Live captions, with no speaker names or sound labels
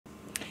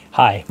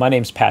Hi, my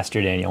name's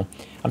Pastor Daniel.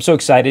 I'm so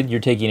excited you're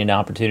taking an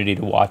opportunity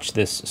to watch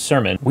this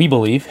sermon. We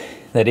believe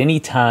that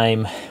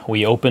anytime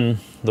we open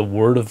the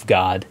Word of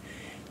God,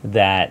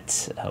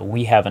 that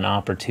we have an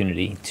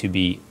opportunity to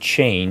be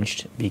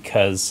changed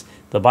because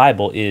the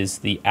Bible is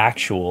the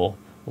actual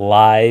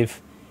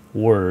live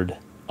Word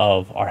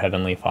of our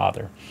Heavenly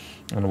Father.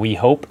 And we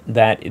hope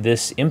that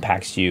this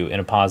impacts you in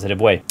a positive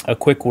way. A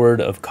quick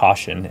word of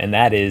caution, and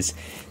that is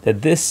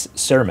that this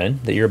sermon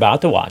that you're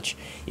about to watch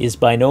is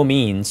by no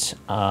means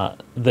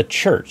the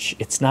church.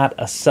 It's not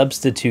a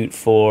substitute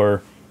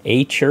for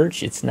a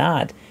church. It's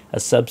not a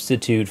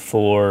substitute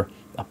for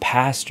a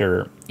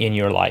pastor in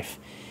your life.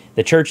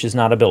 The church is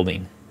not a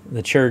building.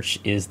 The church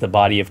is the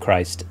body of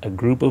Christ, a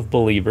group of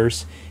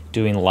believers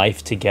doing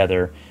life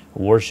together,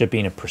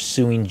 worshiping and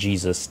pursuing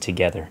Jesus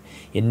together.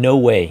 In no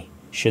way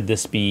should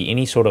this be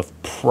any sort of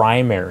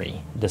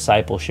primary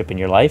discipleship in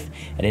your life,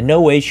 and in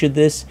no way should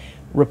this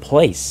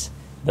replace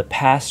the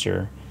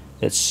pastor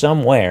that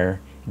somewhere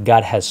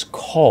God has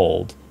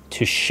called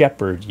to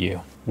shepherd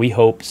you. We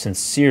hope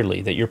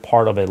sincerely that you're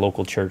part of a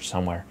local church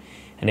somewhere.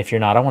 And if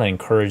you're not, I want to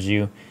encourage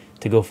you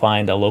to go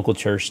find a local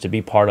church to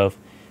be part of,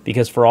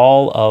 because for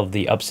all of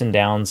the ups and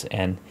downs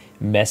and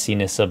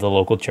messiness of the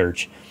local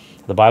church,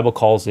 the Bible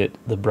calls it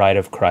the bride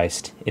of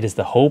Christ. It is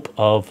the hope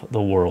of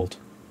the world.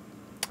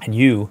 And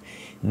you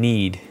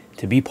need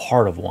to be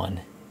part of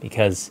one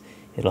because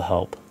it'll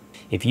help.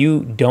 If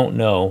you don't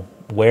know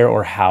where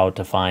or how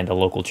to find a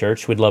local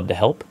church, we'd love to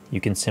help.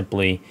 You can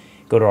simply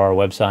go to our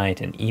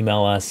website and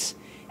email us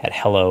at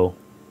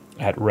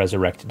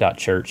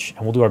hello@resurrect.church,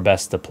 and we'll do our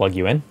best to plug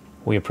you in.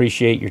 We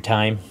appreciate your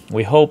time.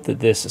 We hope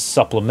that this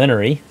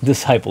supplementary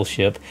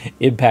discipleship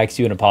impacts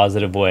you in a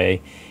positive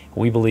way.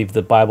 We believe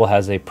the Bible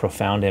has a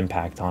profound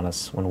impact on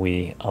us when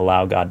we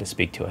allow God to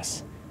speak to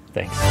us.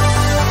 Thanks.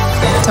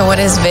 So what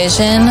is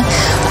vision?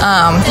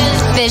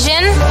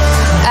 Vision?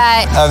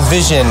 A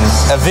vision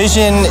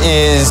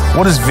is...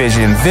 What is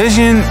vision?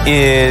 Vision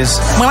is...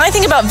 When I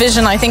think about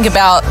vision, I think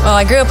about,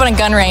 I grew up on a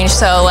gun range,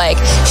 so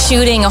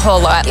shooting a whole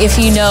lot. If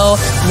you know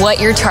what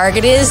your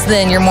target is,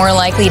 then you're more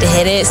likely to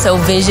hit it. So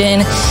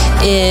vision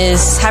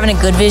is, having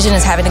a good vision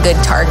is having a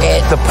good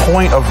target. The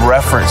point of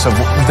reference of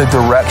the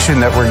direction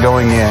that we're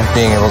going in.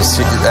 Being able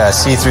to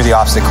see through the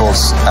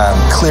obstacles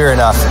clear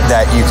enough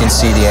that you can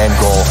see the end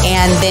goal.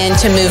 And then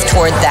to move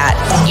toward that.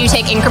 You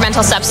take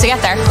incremental steps to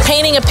get there.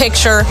 Painting a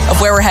picture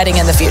of where we're heading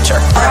in the future.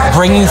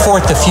 Bringing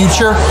forth the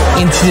future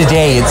into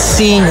today. It's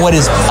seeing what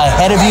is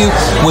ahead of you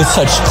with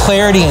such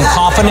clarity and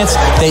confidence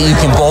that you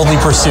can boldly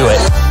pursue it.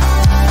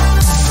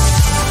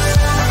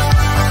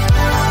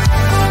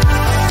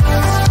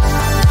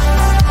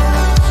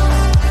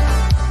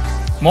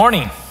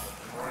 Morning.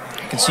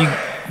 I can see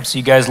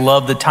you guys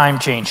love the time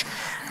change.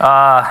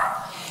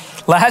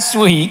 Last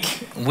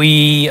week,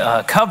 we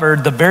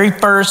covered the very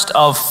first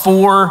of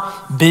 4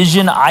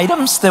 vision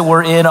items that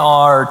were in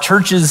our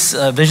church's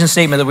vision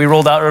statement that we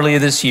rolled out earlier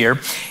this year.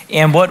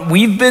 And what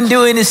we've been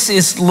doing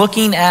is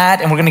looking at,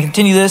 and we're going to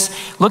continue this,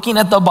 looking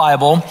at the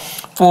Bible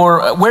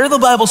for where the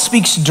Bible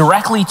speaks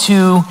directly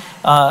to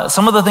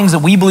some of the things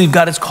that we believe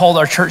God has called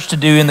our church to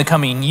do in the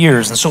coming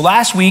years. And so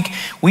last week,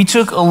 we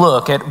took a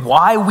look at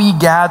why we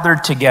gather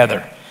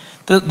together.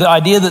 The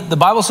idea that the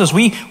Bible says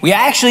we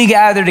actually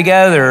gather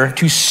together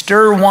to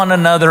stir one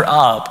another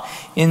up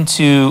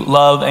into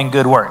love and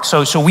good work.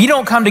 So we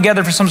don't come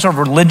together for some sort of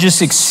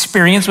religious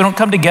experience. We don't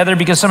come together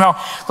because somehow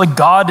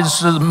God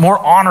is more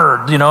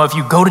honored, if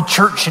you go to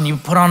church and you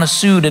put on a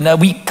suit. And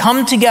we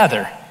come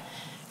together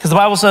because the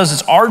Bible says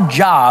it's our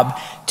job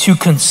to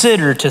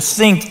consider, to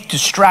think, to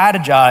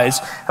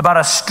strategize about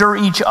how to stir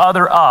each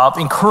other up,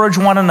 encourage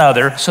one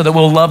another so that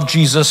we'll love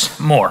Jesus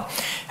more.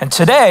 And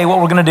today,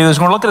 what we're going to do is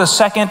we're going to look at a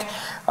second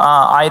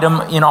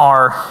item in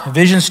our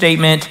vision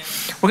statement.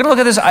 We're going to look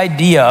at this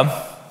idea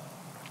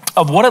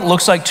of what it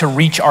looks like to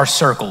reach our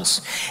circles.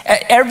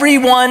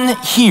 Everyone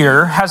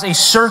here has a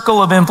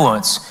circle of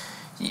influence.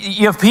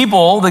 You have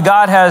people that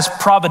God has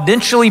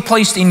providentially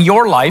placed in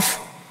your life,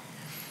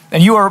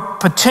 and you are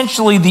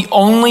potentially the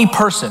only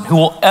person who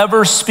will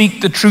ever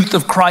speak the truth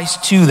of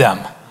Christ to them.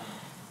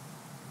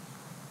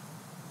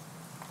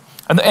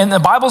 And the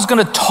Bible's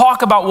going to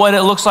talk about what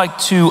it looks like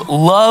to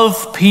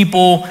love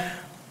people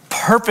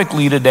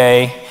perfectly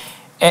today.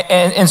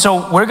 And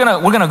so we're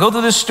gonna go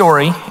through this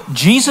story.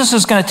 Jesus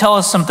is going to tell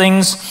us some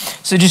things,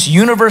 so just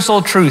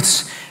universal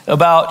truths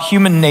about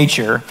human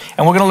nature.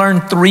 And we're going to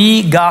learn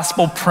 3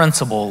 gospel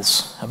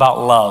principles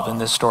about love in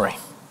this story.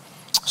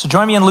 So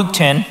join me in Luke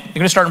 10. You're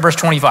going to start in verse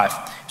 25.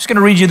 I'm just going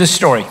to read you this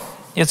story.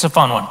 It's a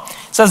fun one.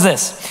 It says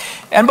this: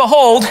 "And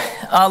behold,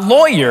 a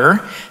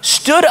lawyer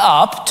stood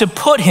up to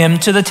put him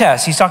to the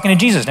test." He's talking to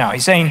Jesus now.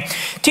 He's saying,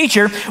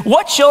 "Teacher,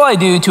 what shall I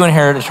do to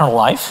inherit eternal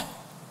life?"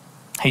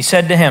 He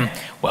said to him,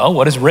 "Well,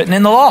 what is written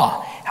in the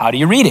law? How do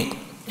you read it?"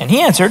 And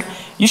he answered,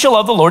 "You shall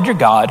love the Lord your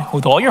God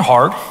with all your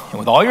heart and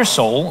with all your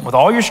soul, and with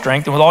all your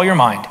strength and with all your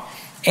mind,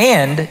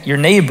 and your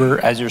neighbor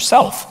as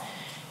yourself."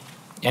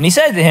 And he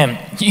said to him,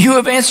 "You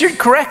have answered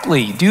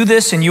correctly. Do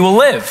this and you will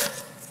live."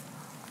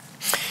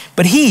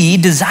 But he,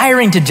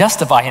 desiring to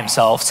justify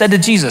himself, said to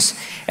Jesus,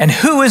 "And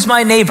who is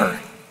my neighbor?"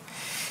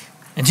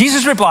 And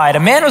Jesus replied, "A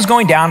man was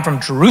going down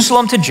from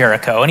Jerusalem to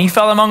Jericho, and he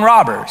fell among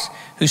robbers,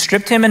 who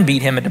stripped him and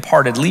beat him and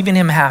departed, leaving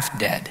him half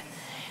dead.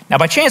 Now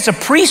by chance a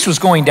priest was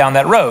going down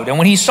that road, and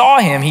when he saw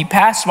him, he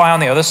passed by on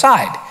the other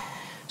side.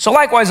 So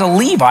likewise a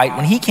Levite,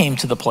 when he came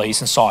to the place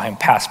and saw him,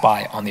 passed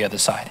by on the other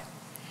side.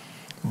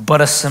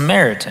 But a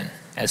Samaritan,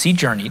 as he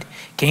journeyed,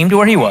 came to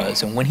where he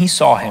was, and when he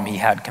saw him, he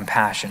had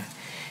compassion.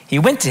 He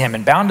went to him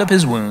and bound up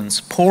his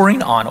wounds,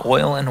 pouring on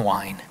oil and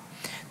wine.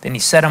 Then he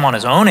set him on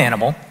his own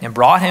animal and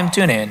brought him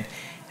to an inn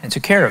and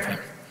took care of him.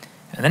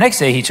 And the next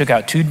day he took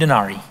out 2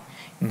 denarii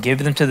and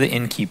gave them to the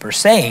innkeeper,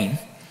 saying,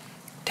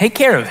 'Take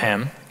care of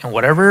him, and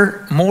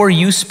whatever more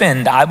you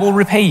spend, I will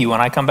repay you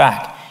when I come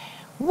back.'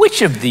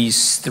 Which of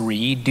these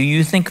 3 do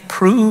you think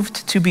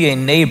proved to be a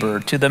neighbor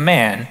to the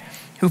man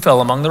who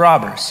fell among the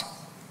robbers?"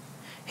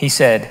 He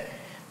said,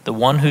 "The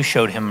one who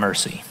showed him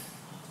mercy."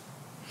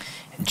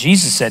 And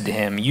Jesus said to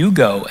him, "You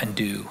go and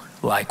do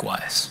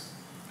likewise."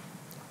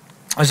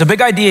 There's a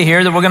big idea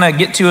here that we're going to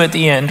get to at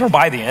the end, or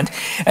by the end,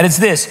 and it's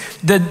this.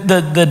 The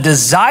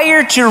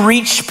desire to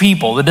reach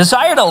people, the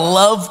desire to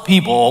love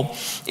people,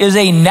 is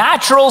a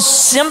natural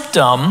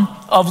symptom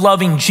of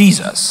loving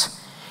Jesus.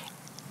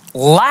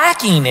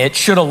 Lacking it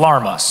should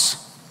alarm us.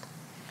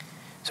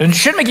 So it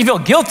shouldn't make you feel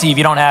guilty if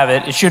you don't have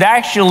it. It should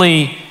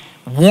actually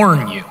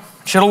warn you.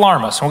 It should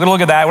alarm us. And we're going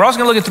to look at that. We're also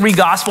going to look at 3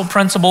 gospel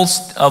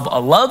principles of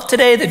love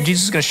today that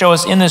Jesus is going to show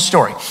us in this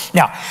story.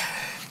 Now,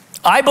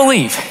 I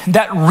believe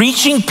that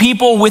reaching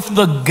people with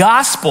the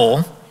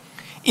gospel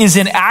is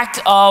an act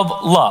of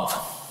love.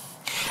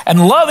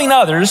 And loving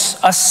others,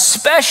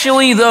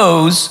 especially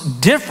those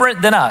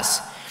different than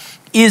us,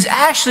 is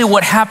actually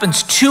what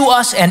happens to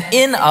us and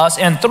in us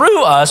and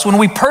through us when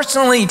we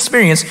personally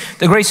experience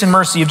the grace and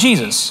mercy of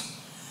Jesus.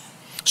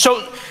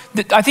 So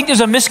I think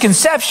there's a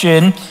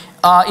misconception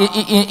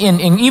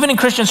even in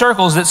Christian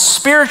circles that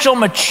spiritual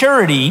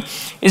maturity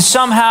is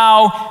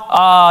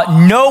somehow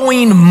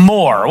knowing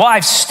more. Well,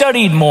 I've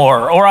studied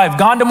more, or I've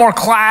gone to more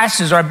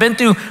classes, or I've been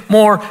through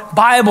more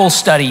Bible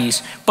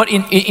studies. But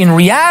in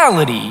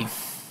reality,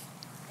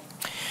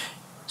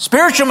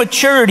 spiritual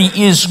maturity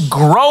is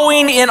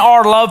growing in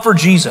our love for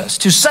Jesus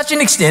to such an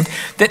extent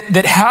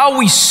that how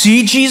we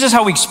see Jesus,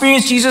 how we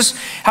experience Jesus,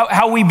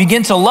 how we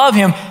begin to love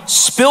him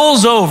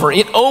spills over.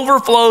 It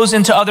overflows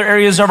into other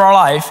areas of our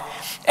life,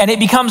 and it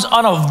becomes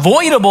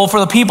unavoidable for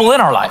the people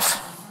in our life.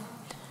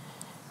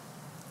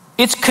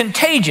 It's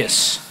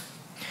contagious.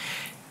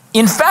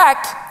 In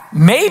fact,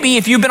 maybe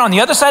if you've been on the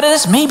other side of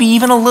this, maybe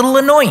even a little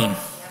annoying.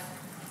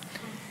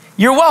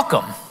 You're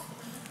welcome.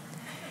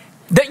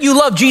 That you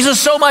love Jesus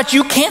so much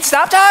you can't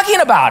stop talking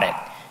about it.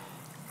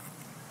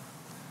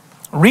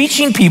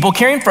 Reaching people,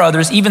 caring for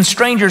others, even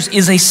strangers,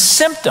 is a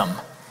symptom.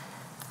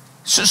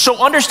 So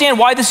understand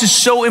why this is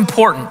so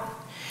important.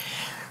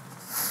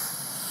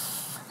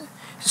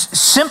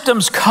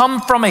 Symptoms come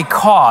from a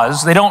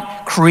cause. They don't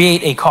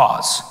create a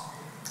cause.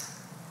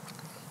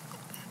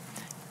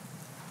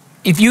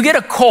 If you get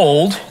a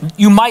cold,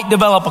 you might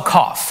develop a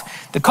cough.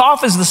 The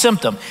cough is the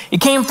symptom.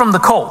 It came from the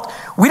cold.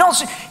 We don't.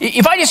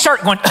 If I just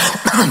start going,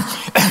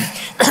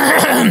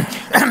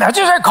 I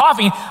just start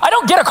coughing, I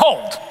don't get a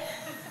cold.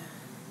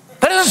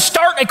 That doesn't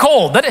start a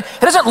cold. It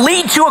doesn't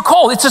lead to a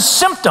cold. It's a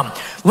symptom.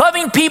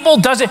 Loving people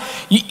doesn't.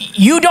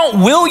 You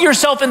don't will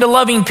yourself into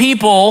loving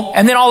people,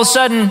 and then all of a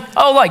sudden,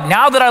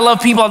 now that I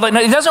love people,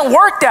 it doesn't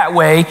work that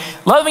way.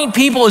 Loving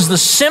people is the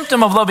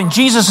symptom of loving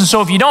Jesus, and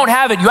so if you don't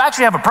have it, you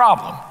actually have a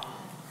problem.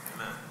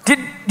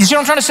 You see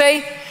what I'm trying to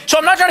say? So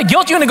I'm not trying to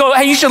guilt you into go,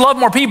 hey, you should love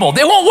more people.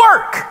 It won't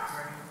work.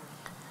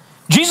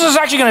 Jesus is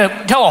actually going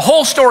to tell a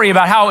whole story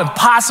about how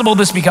impossible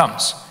this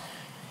becomes.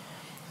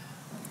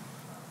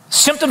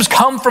 Symptoms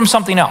come from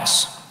something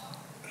else.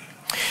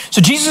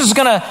 So Jesus is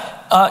going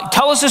to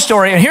tell us this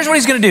story, and here's what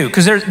he's going to do,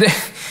 because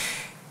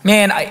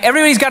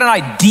everybody's got an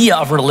idea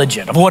of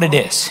religion, of what it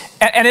is.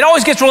 And it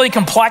always gets really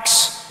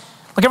complex.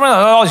 Like everyone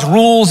has all these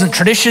rules and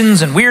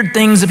traditions and weird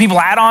things that people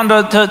add on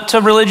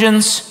to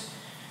religions.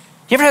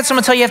 You ever had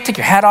someone tell you have to take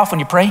your hat off when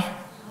you pray?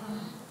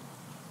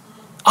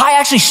 I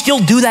actually still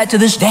do that to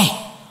this day.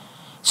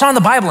 It's not in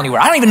the Bible anywhere.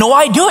 I don't even know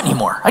why I do it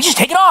anymore. I just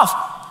take it off.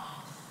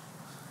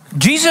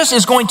 Jesus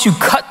is going to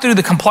cut through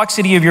the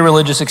complexity of your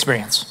religious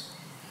experience.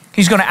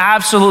 He's going to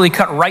absolutely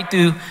cut right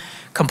through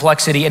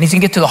complexity, and he's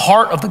going to get to the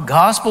heart of the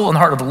gospel and the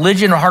heart of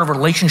religion and the heart of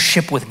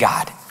relationship with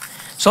God.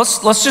 So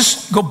let's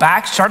just go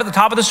back, start at the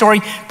top of the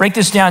story, break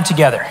this down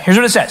together. Here's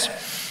what it says.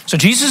 So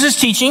Jesus is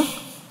teaching,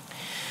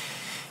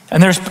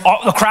 and there's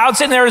the crowd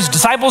sitting there, his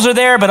disciples are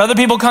there, but other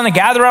people come and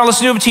gather around,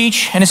 listen to him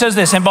teach. And it says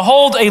this, and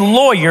behold, a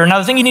lawyer. Now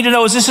the thing you need to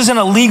know is this isn't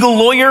a legal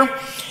lawyer.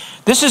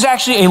 This is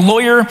actually a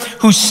lawyer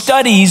who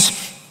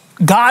studies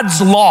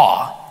God's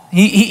law.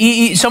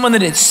 He's someone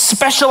that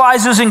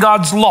specializes in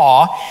God's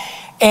law.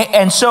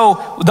 And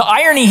so the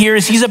irony here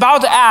is he's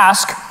about to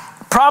ask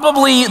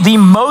probably the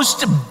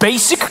most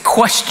basic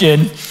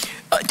question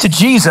to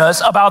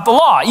Jesus about the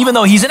law, even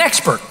though he's an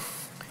expert.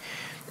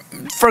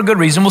 For a good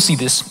reason, we'll see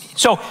this.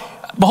 So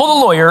behold,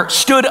 the lawyer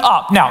stood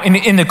up. Now,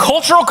 in the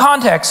cultural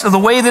context of the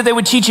way that they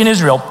would teach in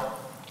Israel,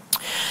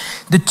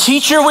 the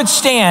teacher would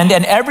stand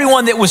and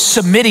everyone that was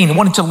submitting,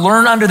 wanted to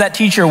learn under that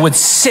teacher, would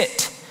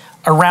sit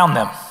around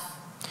them.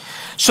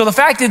 So the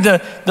fact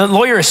that the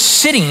lawyer is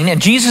sitting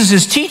and Jesus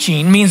is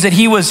teaching means that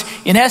he was,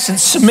 in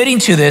essence, submitting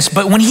to this.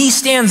 But when he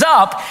stands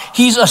up,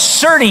 he's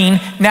asserting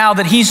now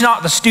that he's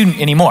not the student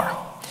anymore.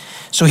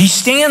 So he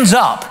stands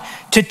up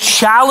to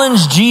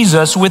challenge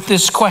Jesus with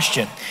this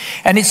question.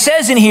 And it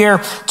says in here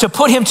to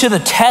put him to the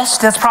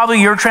test. That's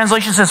probably your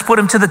translation says put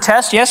him to the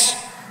test, yes?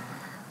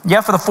 Yeah,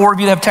 for the 4 of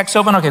you that have text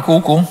open? Okay,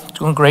 cool.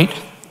 Doing great.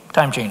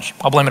 Time change.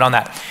 I'll blame it on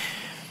that.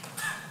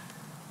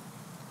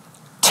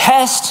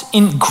 Test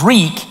in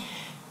Greek,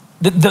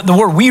 the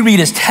word we read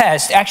as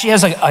test actually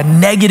has a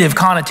negative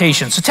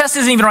connotation. So test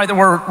isn't even the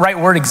right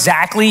word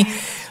exactly.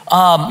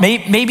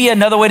 Maybe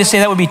another way to say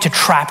that would be to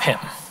trap him.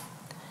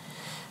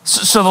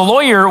 So the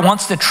lawyer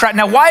wants to trap.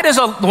 Now, why does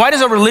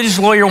a religious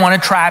lawyer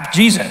want to trap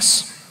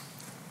Jesus?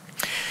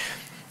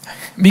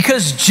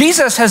 Because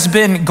Jesus has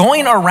been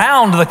going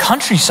around the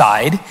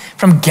countryside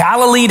from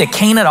Galilee to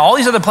Cana to all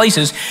these other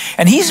places,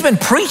 and he's been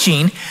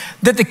preaching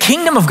that the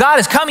kingdom of God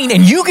is coming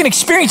and you can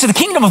experience the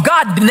kingdom of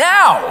God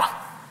now.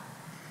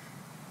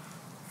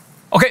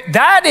 Okay,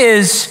 that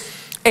is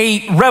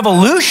a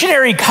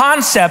revolutionary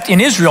concept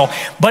in Israel,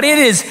 but it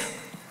is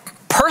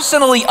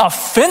personally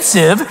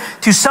offensive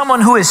to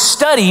someone who has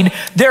studied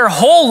their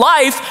whole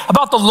life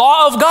about the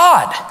law of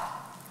God.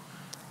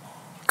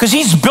 Because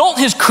he's built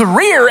his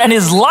career and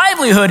his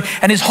livelihood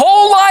and his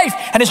whole life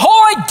and his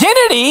whole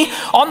identity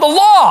on the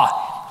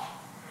law.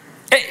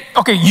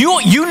 Okay,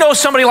 you know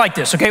somebody like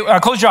this, okay?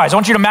 Close your eyes. I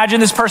want you to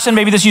imagine this person.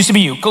 Maybe this used to be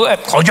you.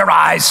 Close your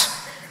eyes.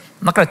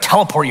 I'm not going to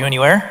teleport you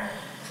anywhere.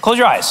 Close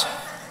your eyes.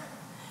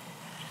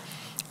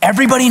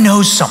 Everybody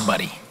knows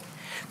somebody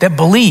that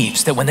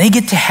believes that when they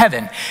get to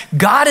heaven,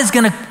 God is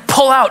going to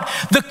pull out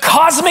the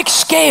cosmic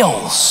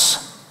scales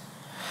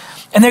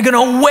and they're going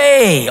to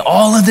weigh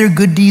all of their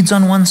good deeds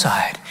on one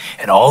side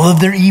and all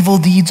of their evil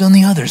deeds on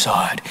the other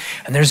side.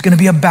 And there's going to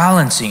be a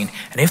balancing.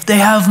 And if they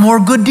have more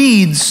good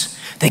deeds,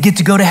 they get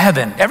to go to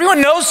heaven.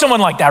 Everyone knows someone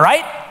like that,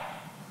 right?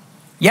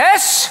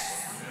 Yes?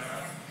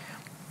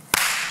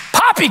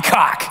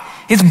 Poppycock.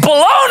 It's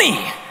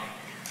baloney.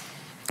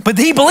 But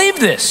he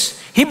believed this.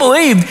 He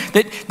believed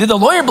that the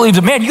lawyer believed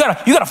that, man, you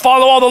gotta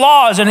follow all the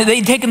laws. And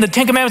they taken the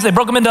 10 Commandments, they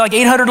broke them into like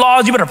 800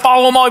 laws. You better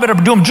follow them all. You better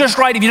do them just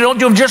right. If you don't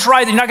do them just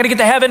right, then you're not gonna get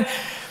to heaven.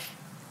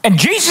 And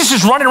Jesus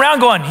is running around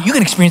going, you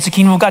can experience the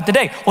kingdom of God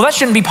today. Well, that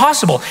shouldn't be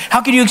possible.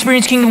 How can you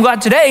experience the kingdom of God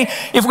today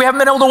if we haven't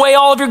been able to weigh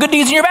all of your good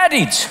deeds and your bad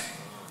deeds?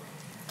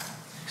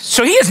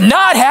 So he is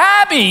not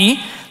happy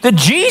that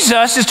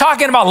Jesus is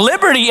talking about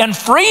liberty and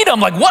freedom.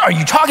 Like, what are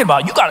you talking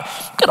about? You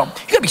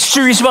gotta be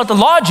serious about the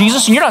law,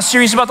 Jesus, and you're not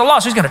serious about the law.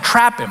 So he's gonna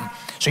trap him.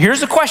 So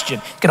here's the question.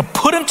 He's going to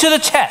put him to the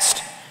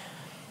test.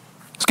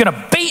 He's going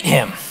to bait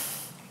him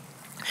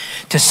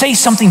to say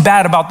something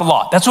bad about the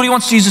law. That's what he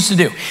wants Jesus to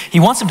do. He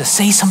wants him to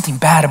say something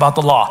bad about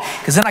the law,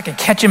 because then I can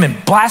catch him in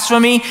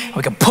blasphemy, and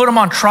we can put him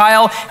on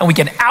trial, and we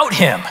can out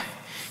him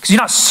because he's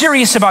not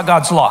serious about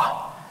God's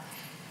law.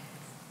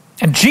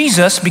 And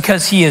Jesus,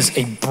 because he is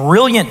a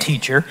brilliant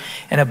teacher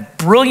and a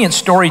brilliant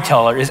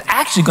storyteller, is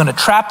actually going to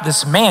trap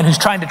this man who's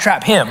trying to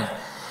trap him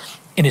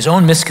in his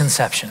own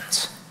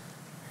misconceptions.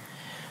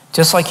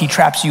 Just like he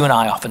traps you and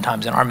I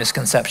oftentimes in our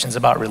misconceptions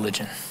about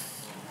religion.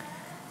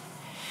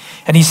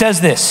 And he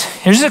says this.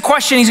 Here's a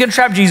question he's going to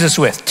trap Jesus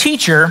with.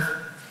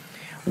 Teacher,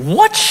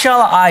 what shall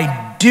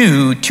I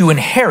do to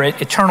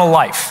inherit eternal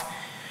life?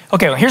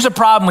 Okay, well, here's a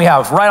problem we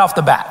have right off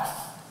the bat.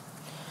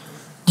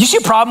 Do you see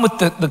a problem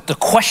with the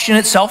question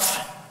itself?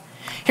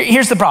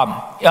 Here's the problem.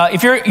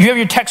 If you have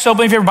your text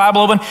open, if you have your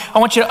Bible open, I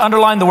want you to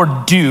underline the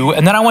word do,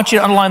 and then I want you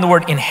to underline the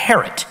word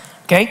inherit,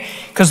 okay?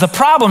 Because the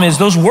problem is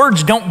those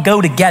words don't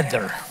go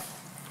together.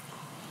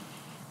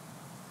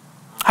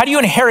 How do you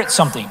inherit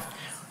something?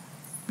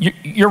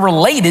 You're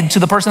related to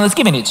the person that's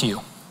giving it to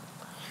you.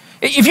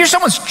 If you're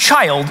someone's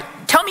child,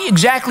 tell me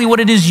exactly what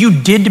it is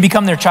you did to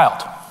become their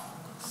child.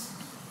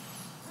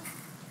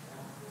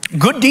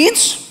 Good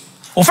deeds?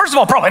 Well, first of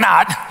all, probably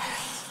not.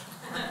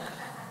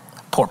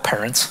 Poor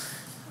parents.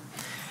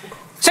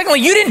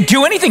 Secondly, you didn't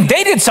do anything.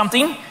 They did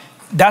something.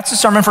 That's a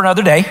sermon for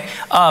another day.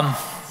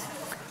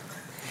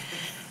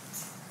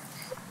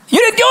 You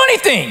didn't do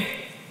anything.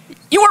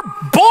 You were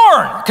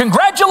born.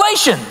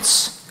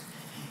 Congratulations.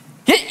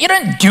 You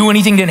didn't do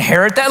anything to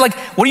inherit that. Like,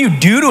 what do you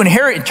do to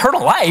inherit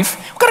eternal life?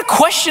 What kind of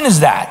question is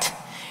that?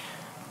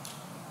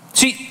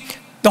 See,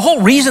 the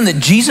whole reason that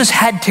Jesus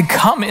had to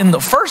come in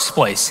the first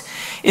place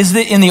is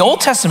that in the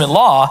Old Testament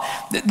law,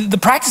 the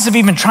practice of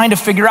even trying to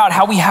figure out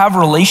how we have a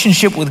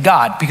relationship with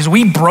God, because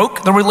we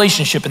broke the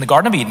relationship in the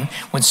Garden of Eden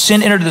when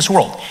sin entered this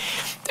world.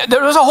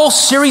 There was a whole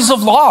series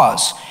of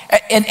laws.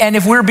 And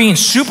if we're being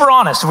super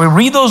honest, if we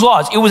read those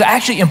laws, it was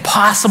actually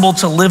impossible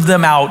to live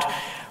them out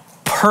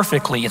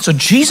perfectly. And so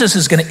Jesus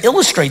is going to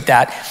illustrate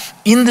that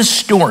in this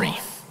story.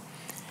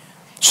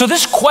 So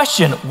this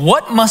question,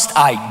 what must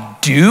I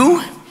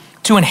do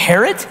to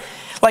inherit?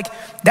 Like,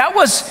 that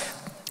was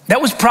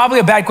That was probably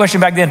a bad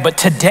question back then, but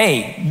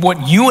today,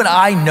 what you and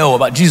I know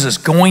about Jesus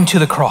going to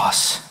the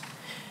cross,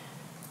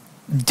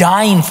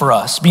 dying for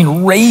us,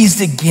 being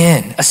raised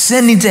again,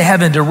 ascending to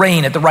heaven to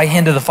reign at the right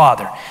hand of the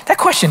Father, that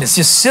question is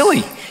just silly.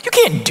 You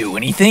can't do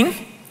anything.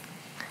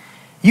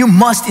 You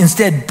must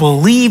instead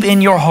believe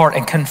in your heart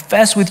and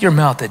confess with your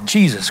mouth that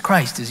Jesus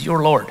Christ is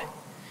your Lord.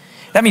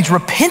 That means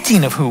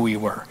repenting of who we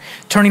were,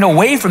 turning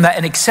away from that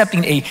and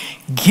accepting a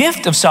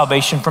gift of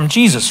salvation from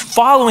Jesus,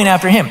 following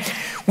after him.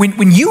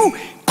 When you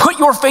put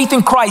your faith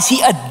in Christ,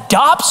 he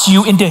adopts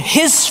you into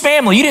his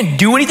family. You didn't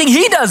do anything.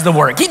 He does the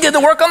work. He did the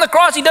work on the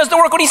cross. He does the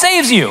work when he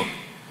saves you.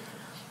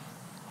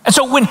 And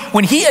so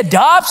when he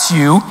adopts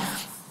you,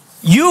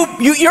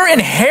 you're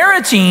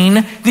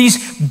inheriting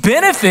these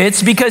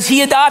benefits because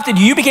he adopted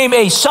you. You became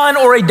a son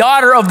or a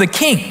daughter of the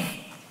King.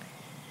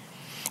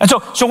 And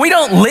so we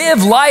don't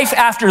live life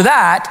after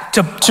that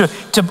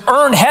to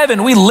earn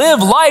heaven. We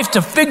live life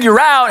to figure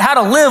out how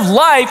to live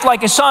life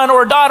like a son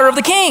or a daughter of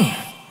the King.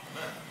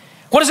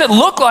 What does it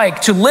look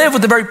like to live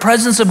with the very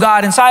presence of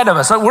God inside of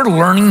us? We're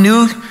learning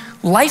new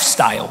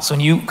lifestyles when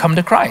you come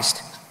to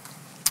Christ.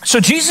 So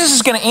Jesus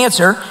is going to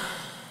answer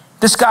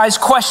this guy's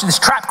question, this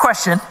trap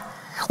question,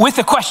 with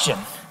a question.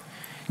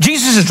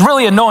 Jesus is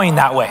really annoying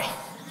that way.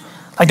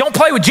 Like, don't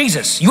play with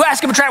Jesus. You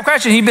ask him a trap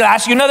question, he'll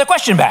ask you another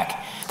question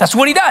back. That's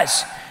what he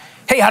does.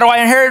 Hey, how do I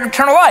inherit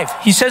eternal life?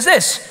 He says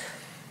this: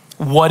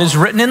 what is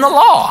written in the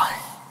law?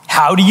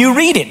 How do you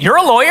read it? You're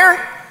a lawyer.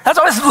 That's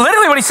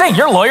literally what he's saying.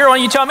 You're a lawyer, why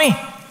don't you tell me?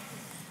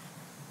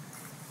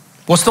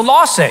 What's the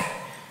law say?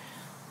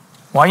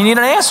 Why you need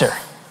an answer?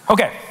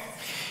 Okay,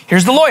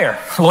 here's the lawyer.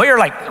 The lawyer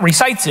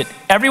recites it.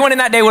 Everyone in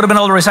that day would have been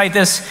able to recite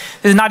this.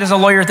 This is not just a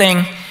lawyer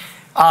thing.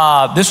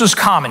 This was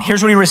common.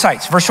 Here's what he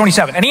recites, verse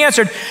 27. And he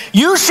answered,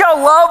 you shall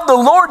love the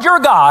Lord your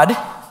God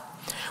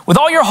with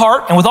all your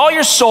heart and with all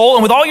your soul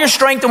and with all your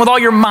strength and with all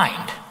your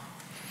mind.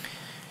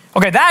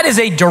 Okay, that is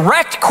a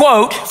direct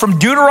quote from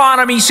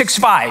Deuteronomy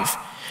 6:5.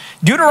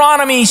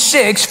 Deuteronomy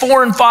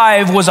 6:4 and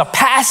 5 was a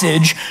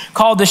passage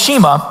called the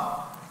Shema,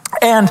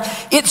 and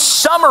it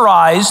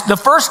summarized the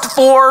first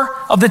 4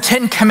 of the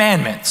 10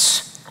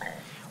 commandments,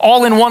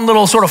 all in one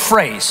little sort of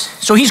phrase.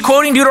 So he's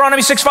quoting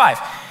Deuteronomy 6:5.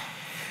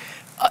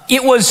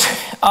 It was,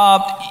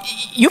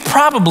 you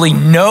probably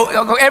know,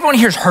 everyone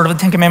here's heard of the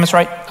 10 Commandments,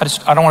 right?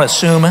 I don't want to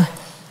assume.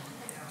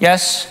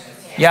 Yes?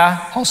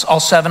 Yeah? All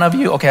 7 of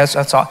you? Okay,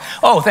 that's all.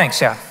 Oh,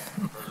 thanks, yeah.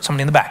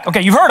 Somebody in the back.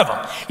 Okay, you've heard of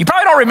them. You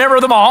probably don't remember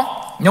them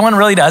all. No one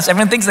really does.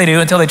 Everyone thinks they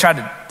do until they try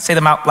to say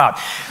them out loud.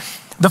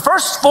 The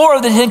first 4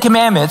 of the 10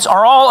 Commandments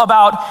are all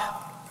about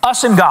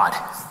us and God.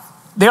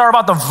 They are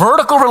about the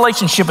vertical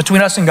relationship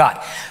between us and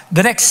God.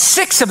 The next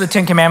 6 of the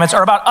 10 Commandments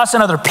are about us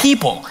and other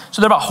people.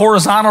 So they're about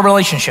horizontal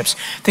relationships,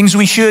 things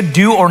we should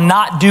do or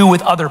not do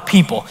with other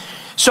people.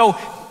 So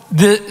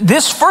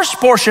this first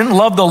portion,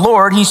 love the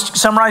Lord, he's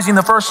summarizing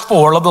the first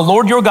 4. Love the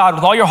Lord your God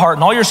with all your heart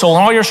and all your soul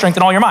and all your strength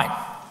and all your mind.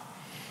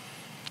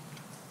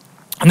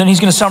 And then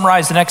he's going to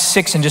summarize the next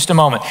 6 in just a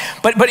moment.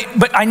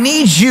 But I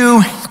need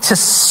you to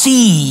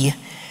see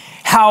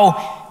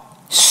how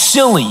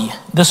silly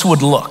this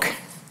would look.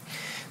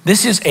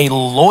 This is a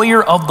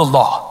lawyer of the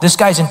law. This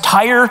guy's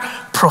entire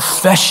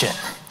profession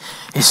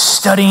is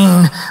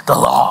studying the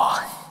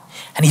law.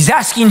 And he's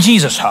asking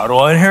Jesus, how do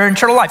I inherit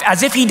eternal life?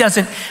 As if he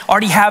doesn't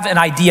already have an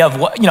idea of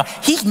what,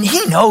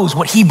 he knows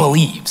what he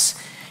believes.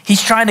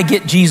 He's trying to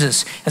get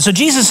Jesus. And so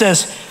Jesus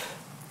says,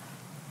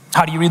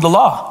 how do you read the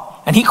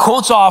law? And he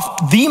quotes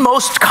off the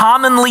most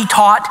commonly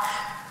taught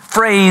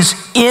phrase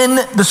in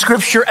the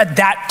scripture at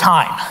that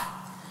time.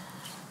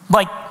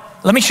 Like,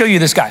 let me show you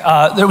this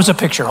guy. There was a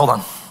picture, hold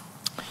on.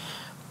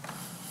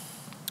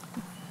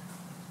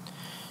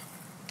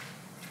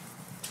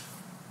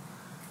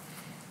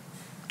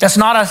 That's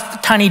not a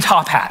tiny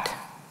top hat.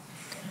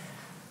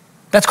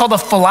 That's called a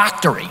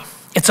phylactery.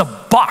 It's a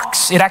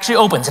box. It actually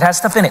opens. It has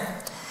stuff in it.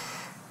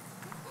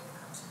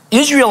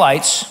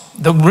 Israelites,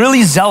 the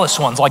really zealous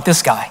ones like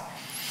this guy,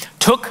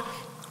 took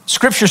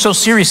scripture so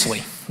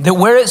seriously that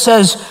where it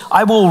says,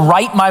 I will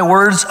write my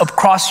words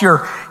across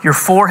your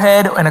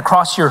forehead and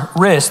across your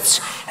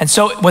wrists. And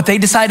so what they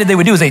decided they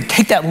would do is they'd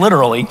take that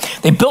literally.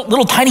 They built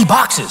little tiny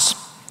boxes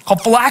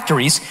called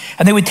phylacteries,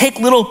 and they would take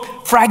little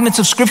fragments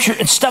of scripture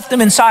and stuff them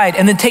inside,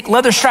 and then take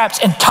leather straps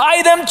and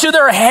tie them to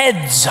their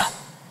heads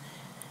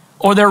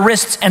or their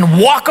wrists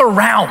and walk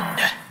around.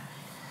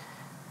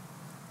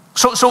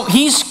 So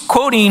he's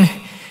quoting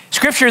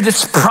scripture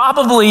that's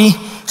probably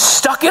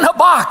stuck in a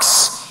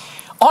box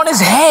on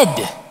his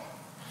head.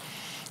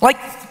 Like,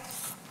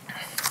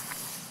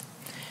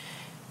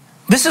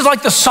 this is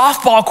like the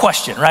softball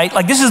question, right?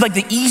 Like, this is like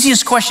the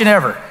easiest question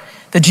ever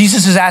that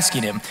Jesus is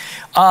asking him.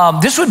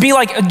 This would be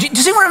like,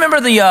 does anyone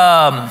remember the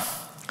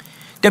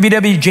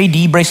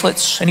WWJD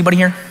bracelets? Anybody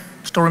here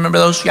still remember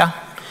those? Yeah.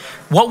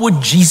 What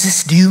would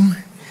Jesus do?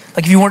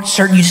 Like, if you weren't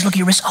certain, you just look at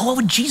your wrist. Oh, what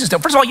would Jesus do?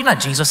 First of all, you're not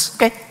Jesus,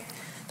 okay?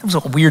 That was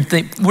a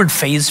weird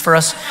phase for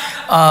us.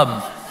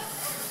 What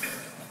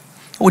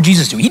would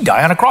Jesus do? He'd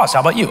die on a cross. How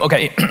about you?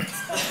 Okay.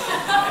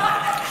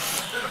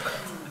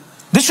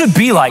 This would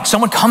be like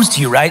someone comes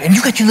to you, right? And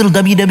you got your little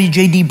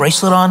WWJD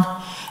bracelet on,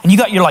 And you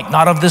got your like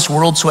not of this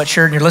world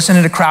sweatshirt, and you're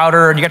listening to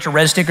Crowder, and you got your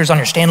red stickers on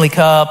your Stanley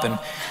Cup, and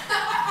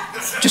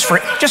just for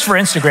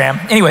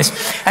Instagram. Anyways,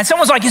 and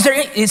someone's like, is there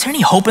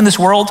any hope in this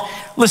world?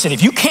 Listen,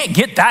 if you can't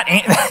get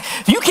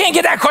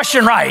that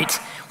question right,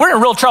 we're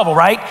in real trouble,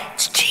 right?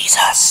 It's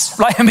Jesus,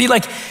 right? I mean,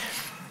 like,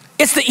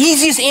 it's the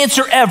easiest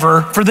answer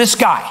ever for this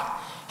guy.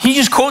 He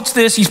just quotes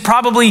this. He's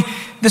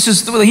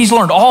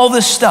learned all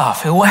this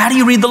stuff. Well, how do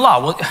you read the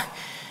law? Well,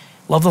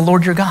 love the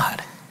Lord your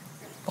God,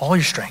 all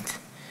your strength,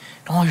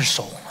 and all your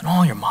soul, and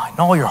all your mind, and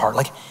all your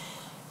heart.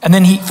 And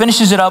then he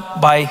finishes it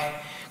up by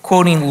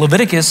quoting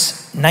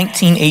Leviticus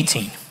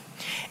 19:18,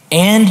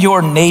 and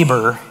your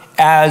neighbor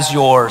as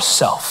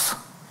yourself.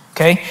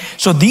 Okay?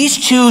 So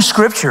these two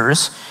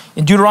scriptures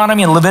in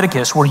Deuteronomy and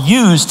Leviticus were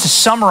used to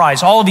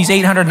summarize all of these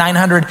 800,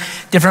 900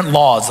 different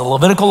laws, the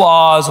Levitical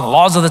laws and the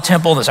laws of the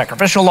temple, the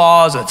sacrificial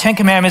laws, and the Ten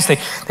Commandments. They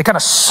kind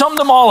of summed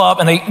them all up,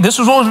 and this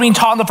was what was being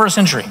taught in the first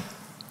century.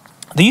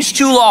 These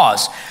two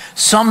laws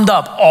summed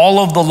up all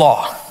of the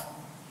law.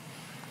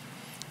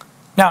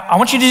 Now, I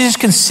want you to just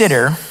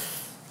consider,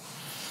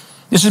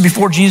 this is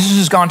before Jesus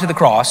has gone to the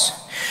cross,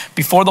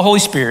 before the Holy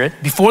Spirit,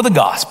 before the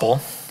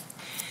gospel.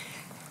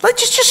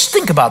 Let's just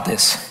think about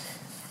this.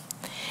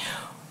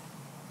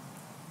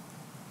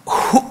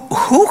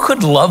 Who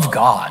could love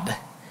God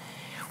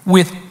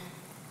with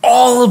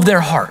all of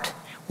their heart,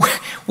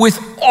 with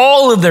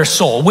all of their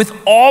soul, with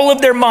all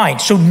of their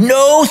mind? So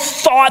no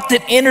thought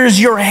that enters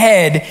your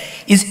head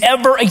is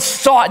ever a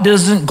thought that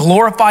doesn't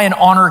glorify and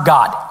honor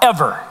God,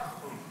 ever.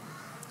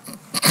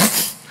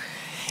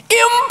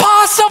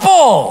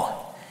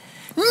 Impossible.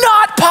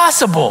 Not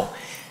possible.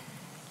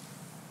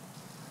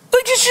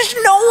 Like, it's just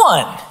no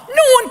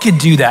one could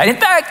do that. In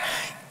fact,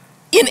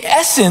 in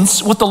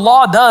essence, what the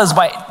law does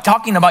by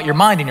talking about your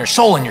mind and your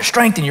soul and your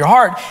strength and your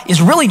heart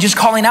is really just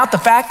calling out the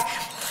fact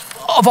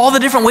of all the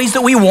different ways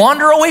that we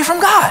wander away from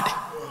God.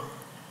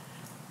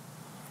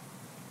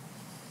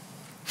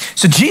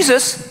 So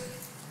Jesus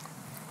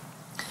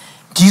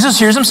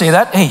hears him say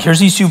that. Hey, here's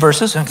these two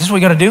verses, and this is what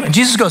you got to do. And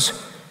Jesus goes,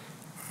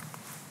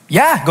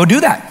 yeah, go do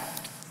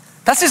that.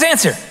 That's his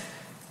answer.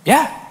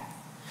 Yeah,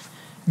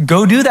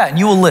 go do that and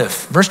you will live.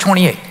 Verse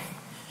 28.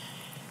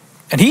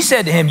 And he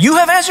said to him, you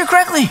have answered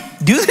correctly.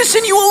 Do this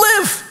and you will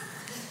live.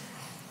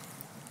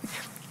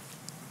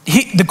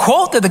 The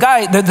quote that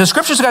the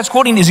scriptures the guy's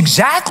quoting is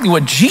exactly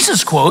what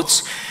Jesus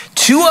quotes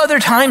two other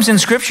times in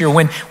scripture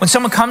when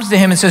someone comes to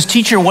him and says,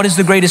 teacher, what is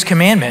the greatest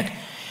commandment?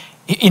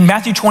 In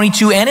Matthew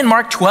 22 and in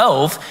Mark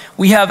 12,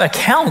 we have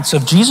accounts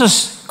of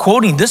Jesus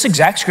quoting this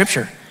exact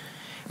scripture.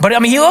 But I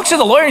mean, he looks at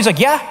the lawyer and he's like,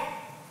 yeah,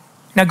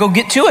 now go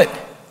get to it.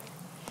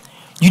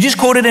 You just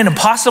quoted an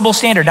impossible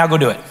standard, now go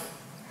do it.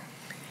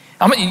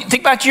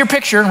 Think back to your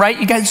picture, right?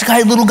 You got this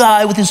little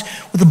guy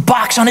with a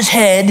box on his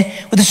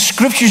head, with the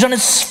scriptures on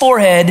his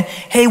forehead.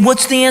 Hey,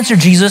 what's the answer,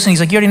 Jesus? And he's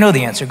like, you already know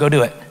the answer, go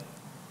do it.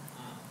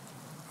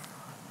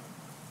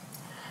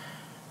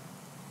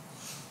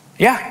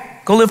 Yeah,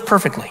 go live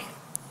perfectly.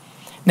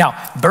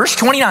 Now, verse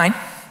 29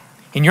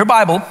 in your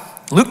Bible,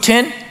 Luke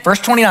 10, verse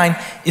 29,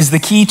 is the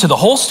key to the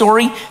whole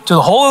story, to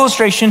the whole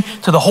illustration,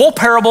 to the whole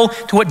parable,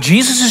 to what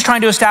Jesus is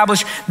trying to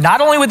establish, not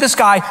only with this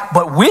guy,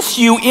 but with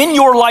you in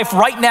your life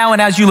right now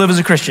and as you live as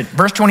a Christian.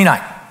 Verse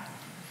 29.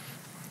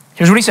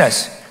 Here's what he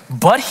says.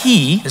 But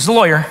he, this is the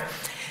lawyer,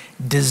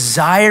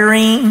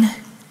 desiring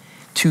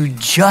to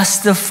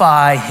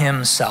justify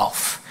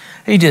himself.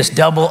 He just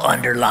double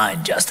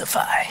underlined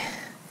justify.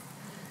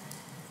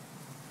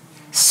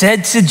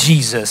 Said to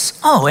Jesus,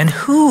 oh, and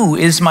who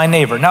is my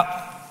neighbor? Now,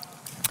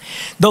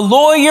 the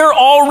lawyer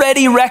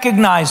already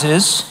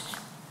recognizes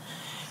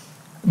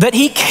that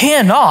he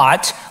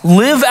cannot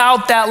live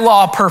out that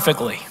law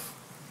perfectly.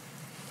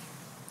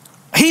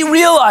 He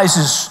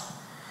realizes,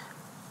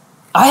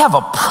 I have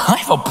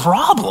a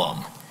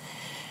problem.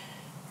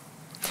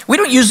 We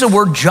don't use the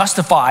word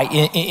justify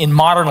in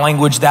modern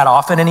language that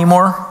often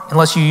anymore,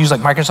 unless you use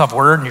like Microsoft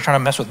Word and you're trying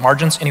to mess with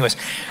margins. Anyways,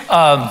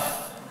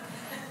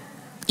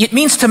 it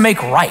means to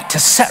make right, to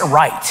set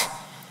right.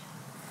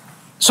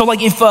 So like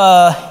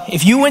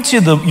if you went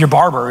to your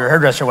barber or your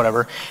hairdresser or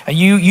whatever, and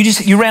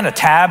you ran a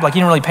tab, like you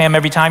didn't really pay them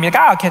every time, you're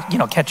like,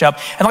 I'll catch up.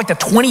 And like the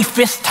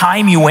 25th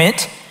time you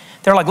went,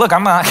 they're like, look,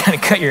 I'm not gonna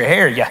cut your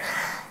hair.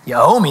 You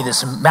owe me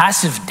this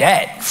massive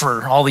debt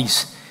for all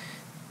these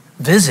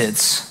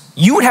visits.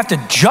 You would have to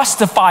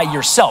justify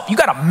yourself. You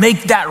gotta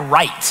make that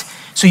right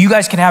so you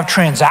guys can have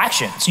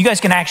transactions. You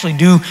guys can actually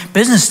do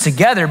business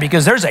together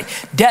because there's a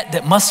debt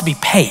that must be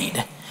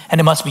paid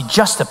and it must be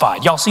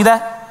justified. Y'all see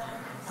that?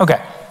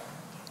 Okay.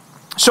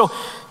 So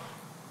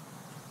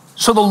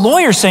the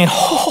lawyer's saying,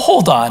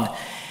 hold on,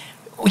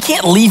 we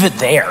can't leave it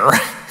there.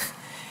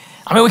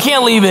 I mean, we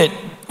can't leave it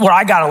where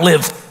I gotta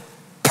live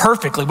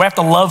perfectly. We have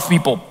to love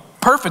people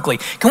perfectly.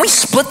 Can we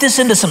split this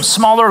into some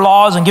smaller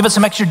laws and give it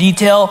some extra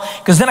detail?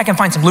 Because then I can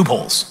find some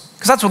loopholes.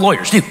 Because that's what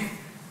lawyers do.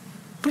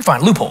 We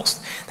find loopholes.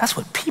 That's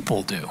what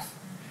people do.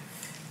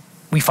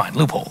 We find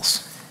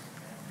loopholes.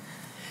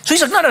 So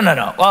he's like,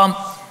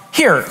 no.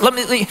 Here, let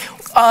me,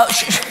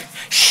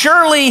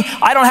 surely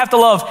I don't have to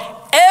love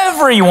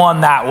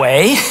everyone that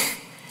way.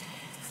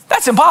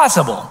 That's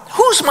impossible.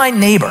 Who's my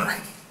neighbor?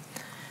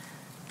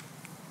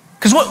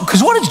 Because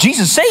what is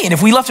Jesus saying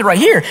if we left it right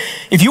here?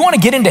 If you want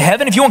to get into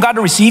heaven, if you want God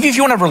to receive you, if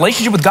you want to have a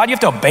relationship with God, you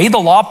have to obey the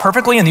law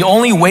perfectly. And the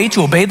only way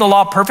to obey the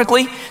law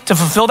perfectly, to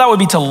fulfill that, would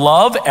be to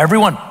love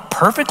everyone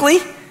perfectly.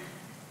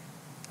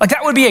 Like,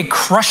 that would be a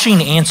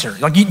crushing answer.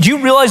 Like, do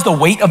you realize the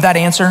weight of that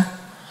answer?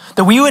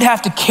 That we would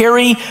have to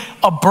carry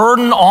a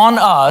burden on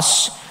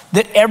us,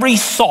 that every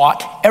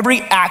thought,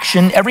 every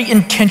action, every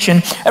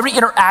intention, every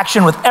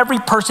interaction with every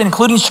person,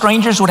 including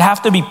strangers, would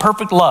have to be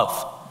perfect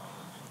love.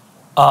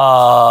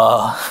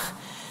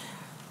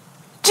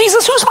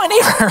 Jesus, who's my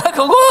neighbor? I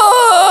go,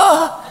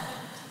 whoa.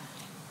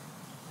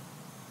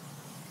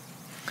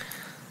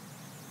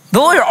 The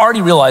lawyer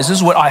already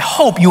realizes what I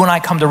hope you and I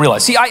come to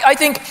realize. See, I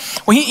think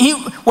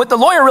what the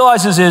lawyer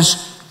realizes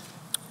is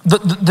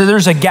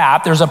there's a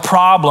gap, there's a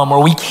problem where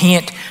we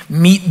can't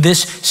meet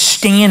this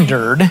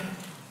standard,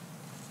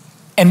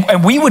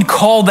 and we would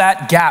call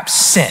that gap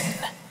sin.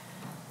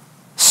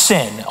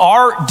 Sin,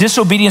 our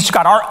disobedience to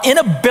God, our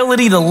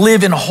inability to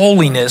live in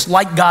holiness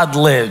like God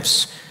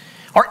lives,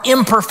 our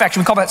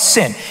imperfection, we call that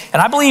sin.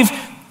 And I believe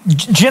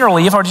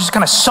generally, if I just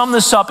kind of sum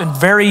this up in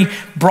very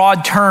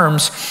broad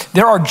terms,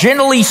 there are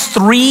generally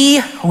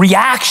 3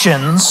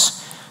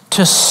 reactions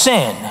to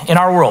sin in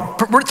our world.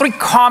 3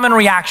 common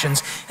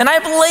reactions. And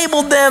I've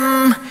labeled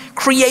them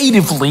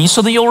creatively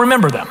so that you'll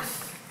remember them.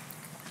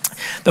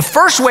 The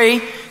first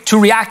way to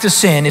react to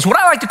sin is what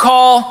I like to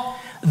call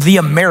the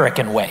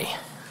American way.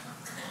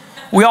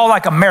 We all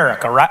like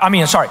America, right?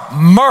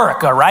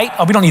 America, right?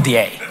 Oh, we don't need the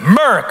A.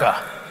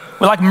 America.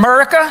 We like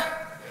America?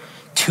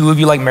 2 of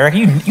you like America.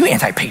 You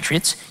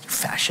anti-patriots, you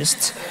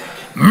fascists.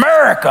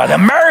 America, the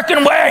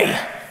American way.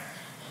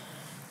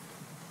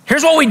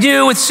 Here's what we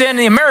do with sin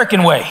the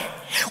American way.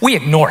 We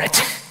ignore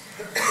it.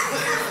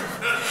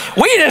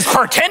 We just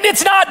pretend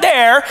it's not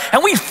there,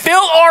 and we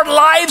fill our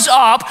lives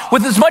up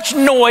with as much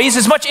noise,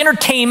 as much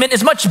entertainment,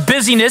 as much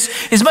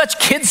busyness, as much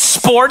kids'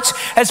 sports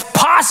as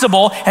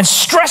possible, and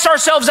stress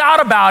ourselves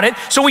out about it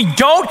so we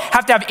don't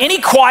have to have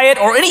any quiet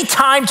or any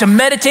time to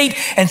meditate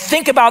and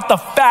think about the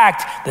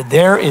fact that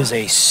there is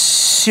a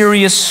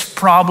serious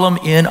problem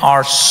in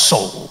our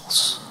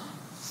souls.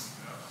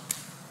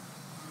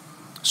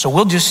 So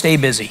we'll just stay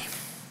busy.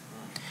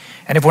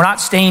 And if we're not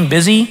staying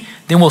busy,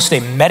 then we'll stay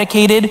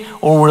medicated,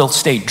 or we'll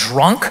stay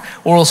drunk,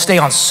 or we'll stay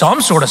on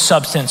some sort of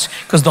substance.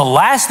 Because the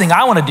last thing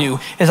I want to do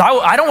is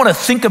I don't want to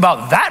think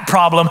about that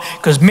problem,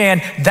 because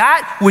man,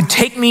 that would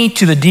take me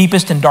to the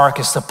deepest and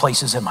darkest of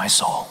places in my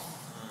soul.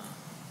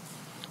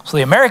 So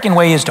the American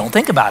way is don't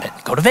think about it,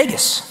 go to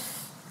Vegas.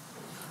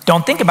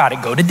 Don't think about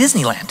it, go to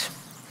Disneyland.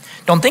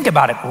 Don't think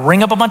about it,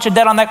 ring up a bunch of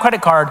debt on that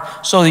credit card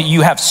so that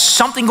you have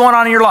something going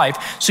on in your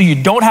life so you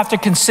don't have to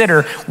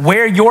consider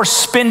where you're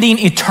spending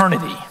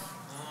eternity.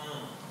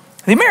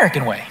 The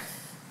American way.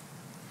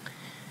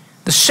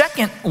 The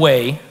second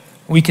way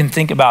we can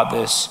think about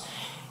this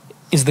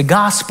is the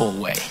gospel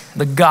way.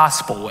 The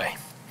gospel way.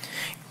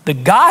 The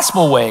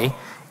gospel way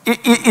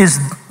is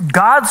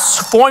God's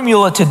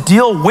formula to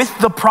deal with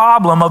the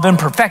problem of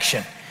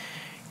imperfection,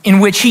 in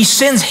which he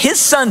sends his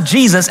son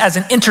Jesus as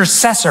an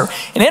intercessor.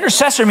 An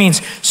intercessor means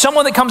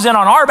someone that comes in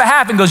on our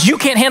behalf and goes, you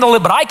can't handle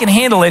it, but I can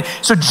handle it.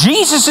 So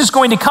Jesus is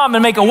going to come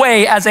and make a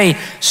way as a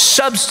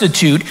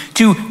substitute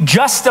to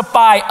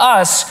justify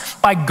us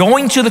by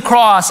going to the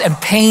cross and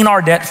paying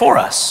our debt for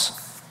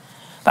us.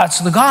 That's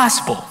the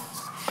gospel.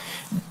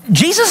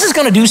 Jesus is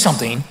going to do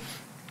something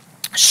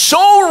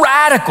so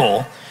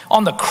radical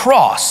on the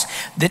cross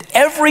that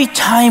every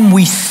time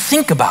we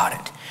think about it,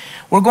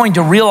 we're going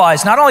to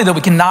realize not only that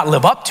we cannot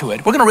live up to it,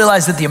 we're going to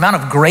realize that the amount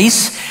of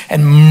grace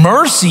and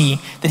mercy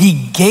that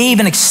he gave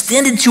and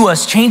extended to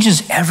us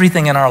changes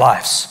everything in our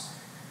lives.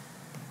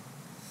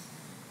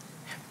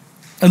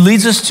 It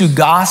leads us to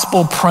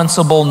gospel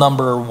principle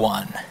number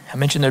 1. I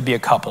mentioned there'd be a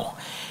couple.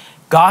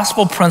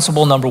 Gospel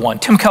principle number 1.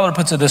 Tim Keller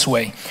puts it this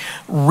way: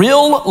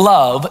 real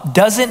love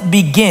doesn't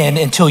begin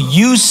until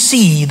you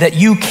see that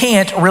you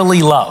can't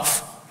really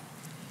love.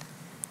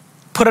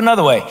 Put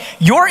another way,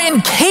 you're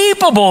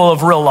incapable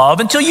of real love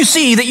until you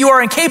see that you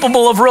are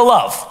incapable of real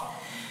love.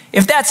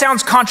 If that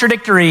sounds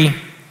contradictory,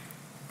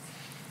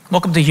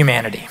 welcome to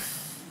humanity.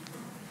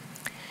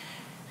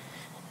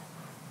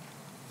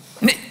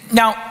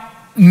 Now,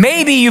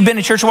 maybe you've been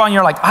to church a while and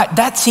you're like,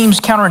 that seems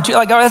counterintuitive.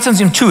 Like, that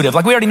sounds intuitive.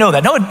 Like, we already know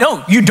that.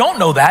 No, you don't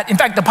know that. In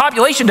fact, the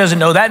population doesn't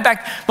know that. In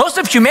fact, most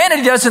of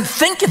humanity doesn't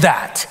think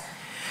that.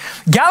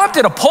 Gallup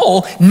did a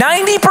poll,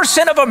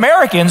 90% of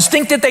Americans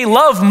think that they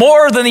love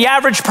more than the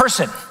average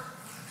person.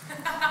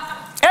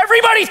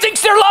 Everybody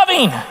thinks they're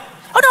loving.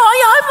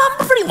 Oh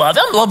no, I'm pretty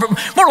loving.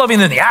 I'm more loving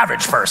than the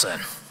average person.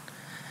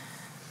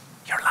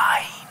 You're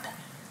lying.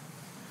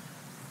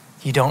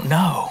 You don't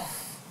know.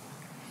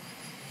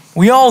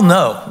 We all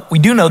know, we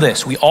do know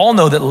this, we all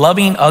know that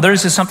loving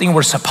others is something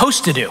we're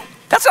supposed to do.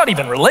 That's not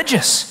even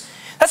religious.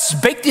 That's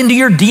baked into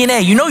your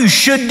DNA. You know you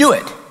should do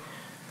it.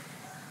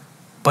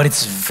 But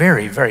it's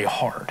very, very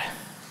hard.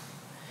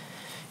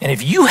 And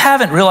if you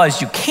haven't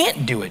realized you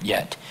can't do it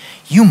yet,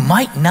 you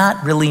might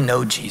not really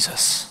know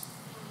Jesus.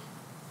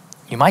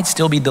 you might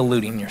still be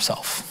deluding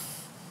yourself.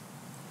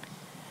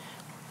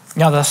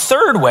 Now, the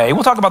third way,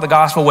 we'll talk about the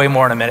gospel way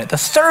more in a minute. The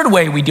third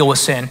way we deal with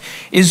sin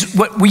is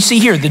what we see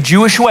here, the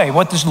Jewish way,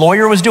 what this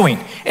lawyer was doing,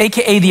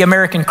 AKA the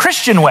American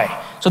Christian way.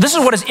 So this is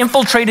what has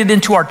infiltrated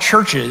into our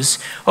churches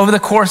over the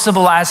course of the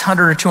last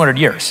 100 or 200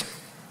 years.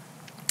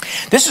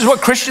 This is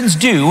what Christians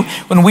do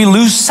when we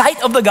lose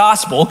sight of the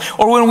gospel,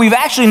 or when we've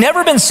actually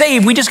never been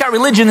saved, we just got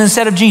religion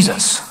instead of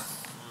Jesus.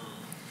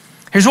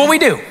 Here's what we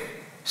do.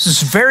 This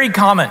is very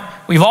common.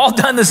 We've all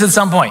done this at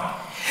some point.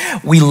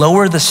 We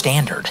lower the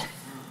standard.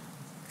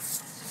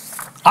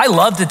 I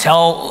love to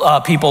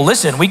tell people,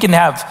 listen, we can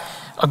have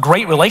a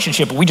great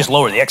relationship, but we just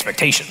lower the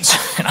expectations.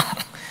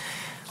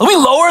 We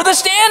lower the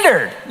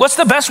standard. What's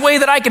the best way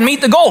that I can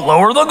meet the goal?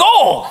 Lower the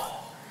goal.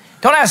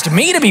 Don't ask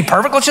me to be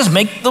perfect. Let's just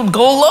make the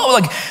goal low.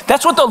 Like,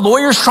 that's what the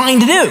lawyer's trying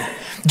to do.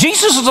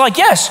 Jesus was like,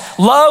 yes,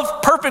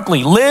 love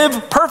perfectly,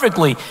 live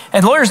perfectly.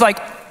 And the lawyer's like,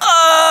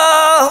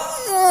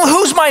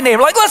 who's my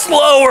neighbor? Like, let's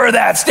lower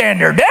that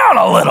standard down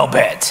a little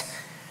bit.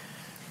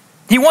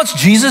 He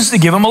wants Jesus to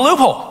give him a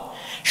loophole.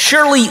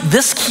 Surely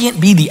this can't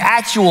be the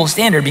actual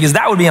standard, because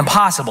that would be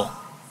impossible.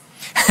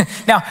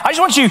 Now, I just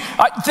want you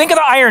to think of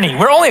the irony.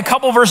 We're only a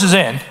couple verses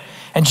in,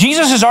 and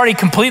Jesus has already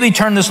completely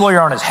turned this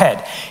lawyer on his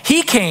head.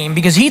 He came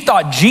because he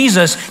thought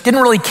Jesus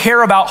didn't really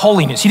care about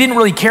holiness. He didn't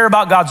really care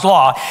about God's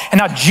law. And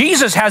now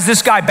Jesus has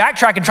this guy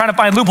backtracking, trying to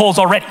find loopholes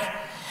already.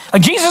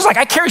 Like, Jesus is like,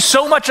 I care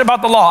so much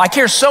about the law. I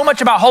care so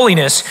much about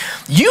holiness.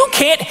 You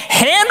can't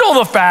handle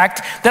the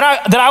fact that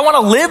I want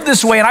to live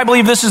this way and I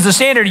believe this is the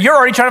standard. You're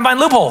already trying to find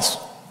loopholes.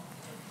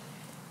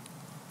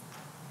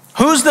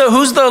 Who's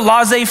the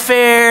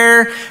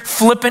laissez-faire,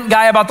 flippant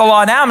guy about the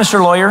law now,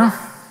 Mr. Lawyer?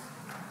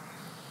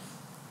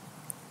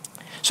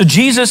 So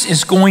Jesus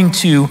is going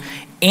to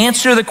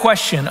answer the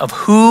question of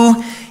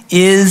who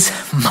is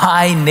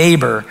my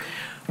neighbor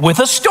with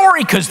a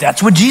story, because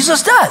that's what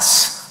Jesus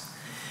does.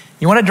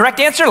 You want a direct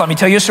answer? Let me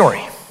tell you a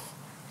story.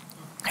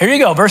 Here you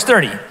go, verse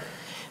 30.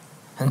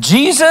 And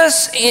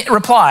Jesus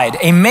replied,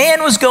 a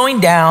man was going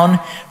down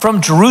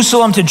from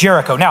Jerusalem to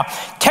Jericho. Now,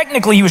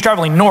 technically he was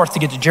traveling north to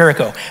get to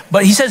Jericho,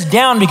 but he says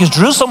down because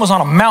Jerusalem was on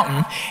a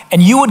mountain,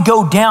 and you would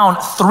go down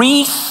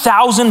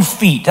 3,000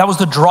 feet. That was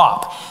the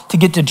drop to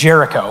get to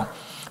Jericho.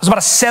 It was about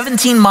a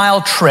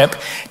 17-mile trip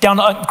down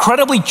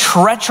incredibly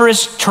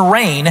treacherous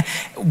terrain,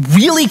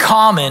 really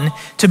common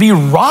to be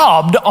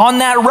robbed on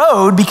that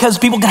road because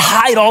people could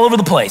hide all over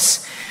the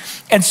place.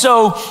 And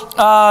so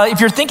if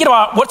you're thinking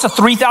about what's a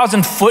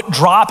 3,000-foot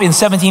drop in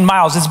 17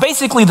 miles, it's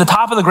basically the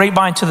top of the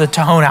Grapevine to the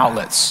Tejon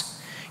outlets.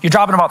 You're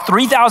dropping about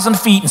 3,000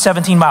 feet in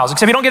 17 miles,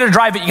 except you don't get to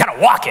drive it, you got to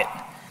walk it.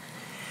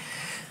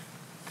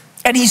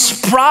 And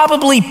he's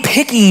probably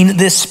picking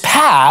this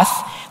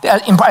path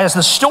as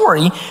the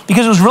story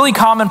because it was really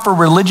common for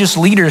religious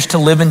leaders to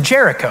live in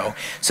Jericho.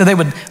 So they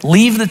would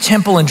leave the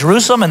temple in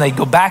Jerusalem and they'd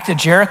go back to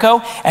Jericho,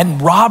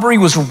 and robbery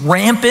was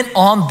rampant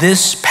on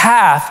this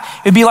path.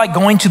 It'd be like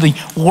going to the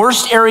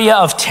worst area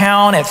of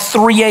town at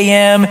 3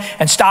 a.m.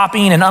 and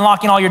stopping and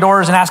unlocking all your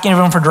doors and asking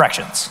everyone for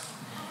directions.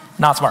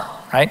 Not smart,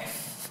 right?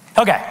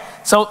 Okay,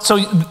 so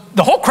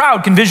the whole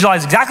crowd can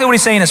visualize exactly what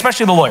he's saying,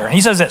 especially the lawyer.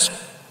 He says this: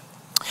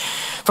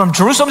 from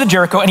Jerusalem to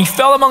Jericho, and he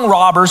fell among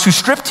robbers who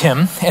stripped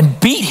him and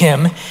beat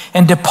him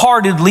and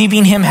departed,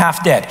 leaving him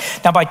half dead.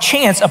 Now, by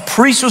chance, a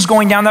priest was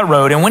going down that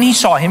road, and when he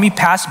saw him, he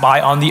passed by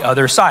on the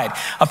other side.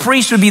 A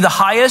priest would be the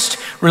highest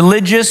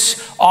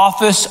religious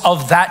office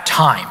of that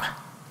time,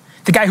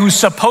 the guy who's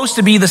supposed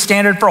to be the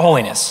standard for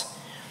holiness.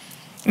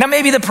 Now,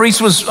 maybe the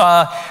priest was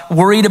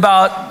worried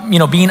about,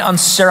 being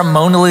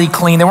unceremonially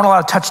clean. They weren't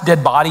allowed to touch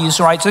dead bodies,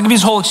 right? So there could be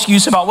this whole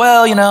excuse about,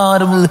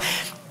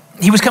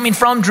 he was coming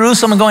from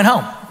Jerusalem and going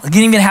home. He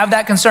didn't even have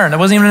that concern. That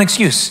wasn't even an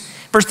excuse.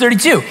 Verse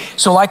 32,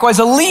 so likewise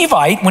a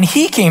Levite, when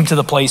he came to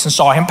the place and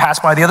saw him,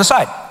 passed by the other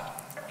side.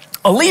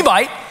 A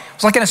Levite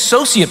was like an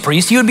associate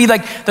priest. He would be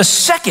like the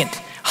second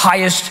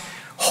highest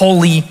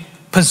holy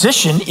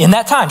position in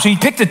that time. So he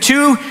picked the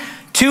two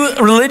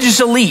religious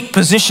elite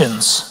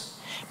positions.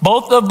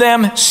 Both of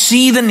them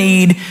see the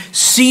need,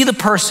 see the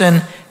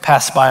person,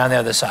 pass by on the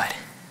other side.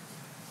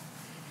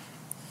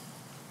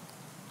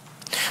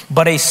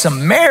 But a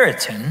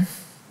Samaritan,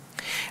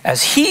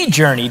 as he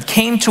journeyed,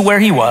 came to where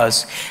he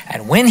was,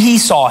 and when he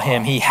saw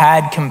him, he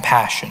had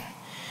compassion.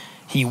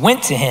 He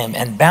went to him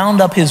and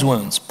bound up his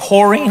wounds,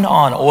 pouring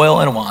on oil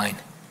and wine.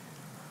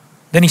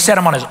 Then he set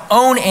him on his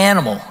own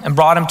animal and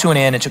brought him to an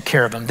inn and took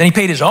care of him. Then he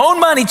paid his own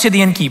money to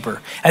the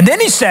innkeeper. And then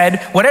he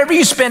said, whatever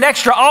you spend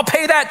extra, I'll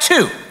pay that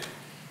too.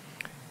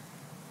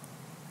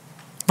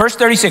 Verse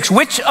 36,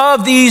 which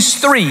of these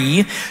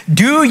three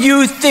do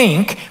you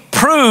think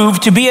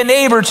proved to be a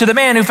neighbor to the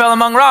man who fell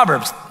among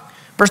robbers?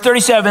 Verse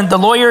 37, the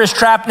lawyer is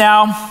trapped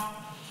now.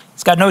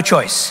 He's got no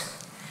choice.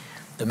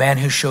 The man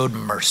who showed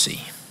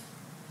mercy.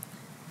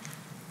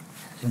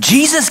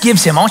 Jesus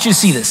gives him, I want you to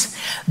see this,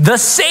 the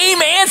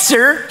same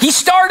answer he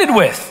started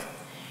with.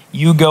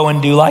 You go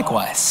and do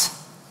likewise.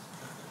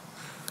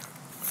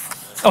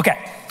 Okay,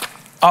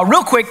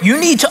 real quick, you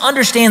need to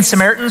understand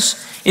Samaritans.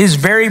 It is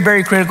very,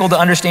 very critical to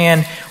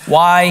understand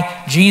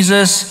why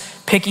Jesus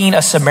picking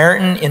a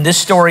Samaritan in this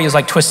story is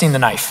like twisting the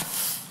knife.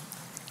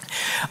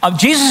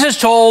 Jesus has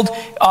told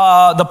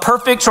the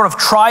perfect sort of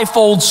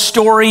trifold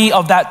story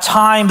of that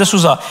time. This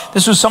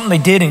was something they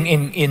did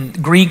in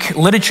Greek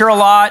literature a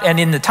lot and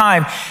in the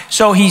time.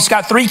 So he's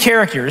got three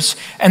characters,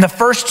 and the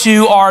first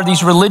two are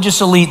these religious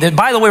elite that,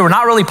 by the way, were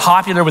not really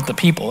popular with the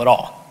people at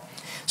all.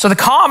 So the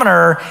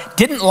commoner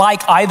didn't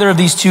like either of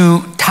these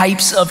two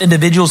types of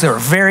individuals. They were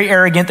very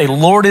arrogant. They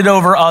lorded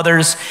over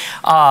others.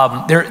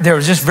 They were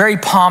just very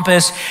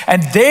pompous.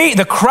 And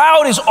the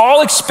crowd is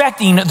all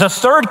expecting the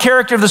third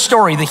character of the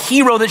story, the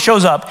hero that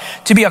shows up,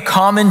 to be a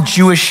common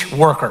Jewish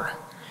worker.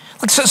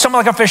 Like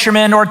someone like a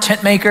fisherman or a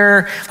tent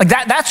maker. Like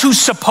that's who's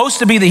supposed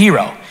to be the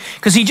hero.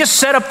 Because he just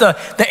set up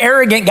the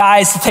arrogant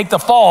guys to take the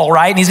fall,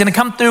 right? And he's going to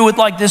come through with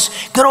like this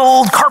good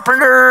old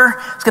carpenter.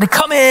 He's going to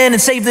come in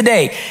and save the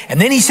day. And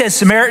then he says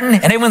Samaritan,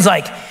 and everyone's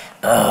like,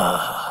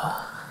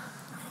 ugh.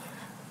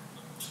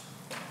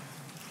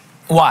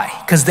 Why?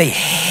 Because they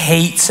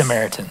hate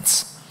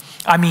Samaritans.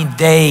 I mean,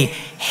 they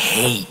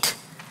hate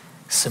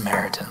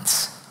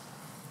Samaritans.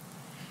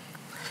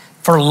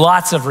 For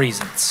lots of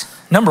reasons.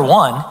 Number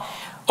one,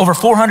 over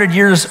 400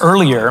 years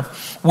earlier,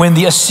 when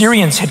the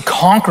Assyrians had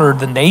conquered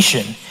the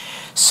nation,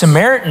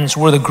 Samaritans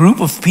were the group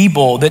of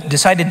people that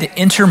decided to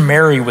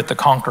intermarry with the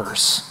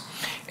conquerors,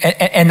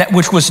 and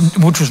which was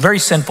very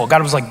sinful.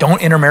 God was like,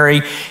 don't intermarry.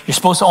 You're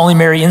supposed to only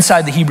marry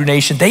inside the Hebrew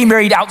nation. They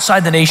married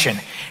outside the nation.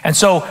 And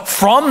so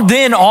from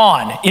then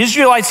on,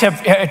 Israelites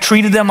have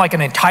treated them like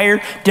an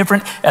entire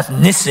different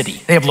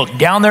ethnicity. They have looked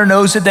down their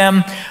nose at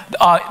them.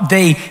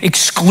 They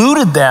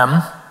excluded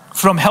them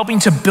from helping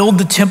to build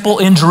the temple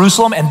in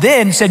Jerusalem, and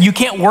then said, you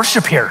can't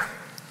worship here.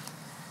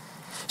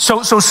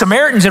 So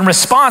Samaritans, in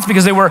response,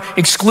 because they were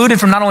excluded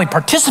from not only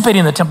participating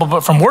in the temple,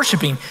 but from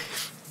worshiping,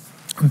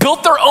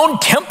 built their own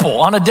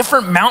temple on a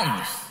different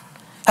mountain.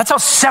 That's how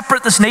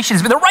separate this nation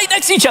is. But they're right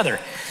next to each other.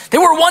 They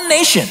were one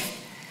nation.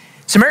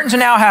 Samaritans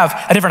now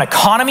have a different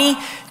economy,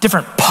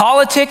 different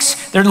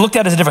politics. They're looked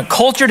at as a different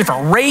culture,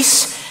 different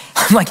race.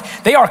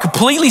 Like, they are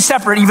completely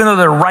separate, even though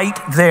they're right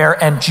there,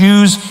 and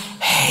Jews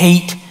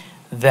hate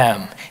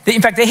them.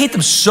 In fact, they hate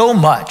them so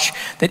much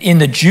that in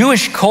the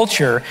Jewish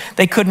culture,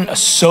 they couldn't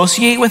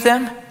associate with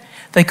them.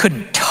 They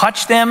couldn't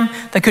touch them.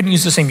 They couldn't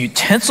use the same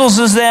utensils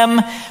as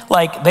them.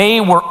 Like, they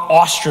were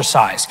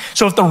ostracized.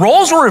 So if the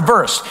roles were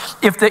reversed,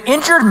 if the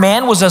injured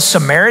man was a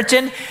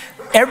Samaritan,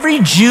 every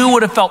Jew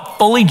would have felt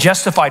fully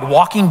justified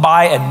walking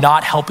by and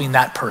not helping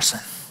that person.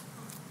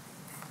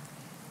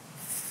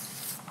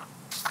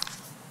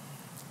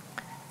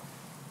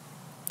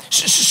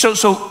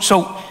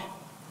 So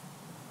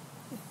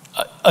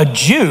a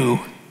Jew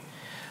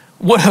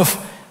would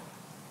have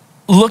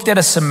looked at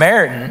a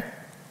Samaritan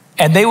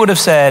and they would have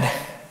said,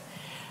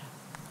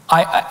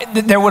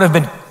 there would have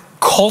been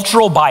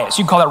cultural bias.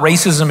 You can call that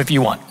racism if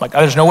you want. Like,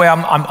 there's no way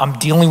I'm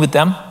dealing with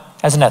them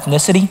as an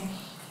ethnicity.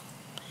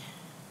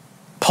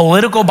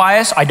 Political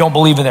bias, I don't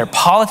believe in their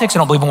politics. I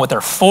don't believe in what they're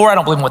for. I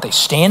don't believe in what they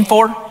stand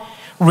for.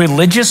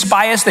 Religious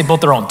bias, they built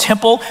their own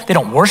temple. They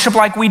don't worship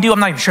like we do. I'm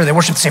not even sure they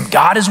worship the same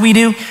God as we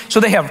do. So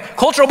they have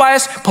cultural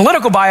bias,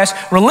 political bias,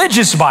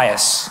 religious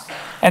bias.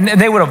 And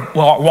they would have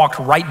walked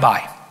right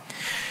by.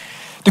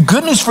 The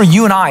good news for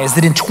you and I is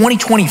that in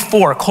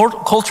 2024,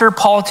 culture,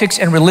 politics,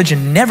 and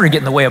religion never get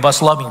in the way of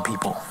us loving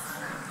people.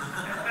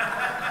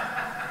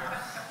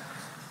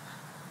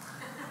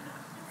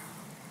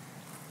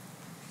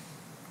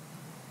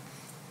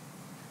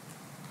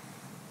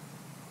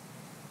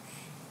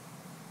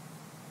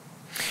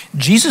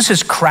 Jesus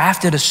has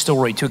crafted a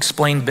story to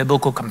explain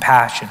biblical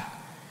compassion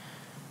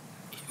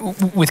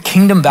with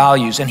kingdom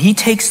values, and he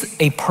takes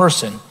a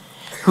person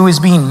who is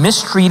being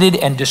mistreated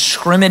and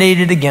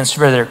discriminated against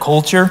for their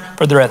culture,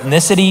 for their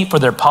ethnicity, for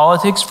their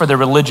politics, for their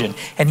religion,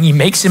 and he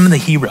makes him the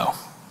hero.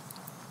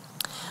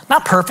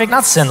 Not perfect,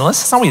 not sinless,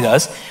 that's not what he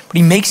does, but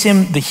he makes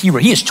him the hero.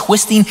 He is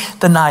twisting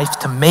the knife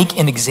to make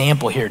an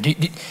example here.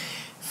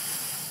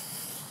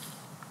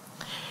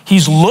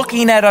 He's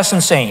looking at us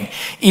and saying,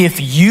 if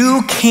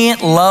you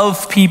can't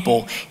love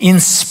people in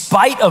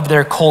spite of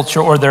their culture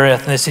or their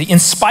ethnicity, in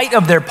spite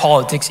of their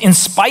politics, in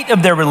spite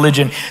of their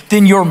religion,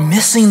 then you're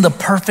missing the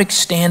perfect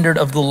standard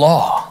of the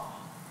law.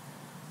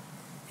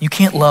 You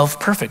can't love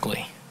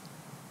perfectly.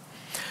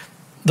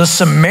 The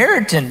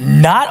Samaritan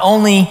not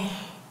only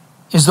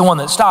is the one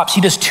that stops,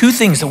 he does two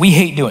things that we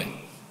hate doing.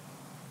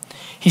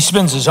 He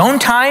spends his own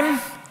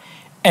time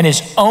and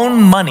his own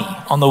money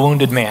on the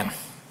wounded man.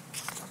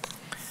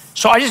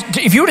 So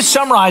if you were to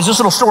summarize this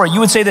little story, you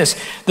would say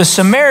this: the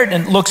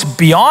Samaritan looks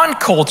beyond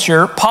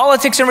culture,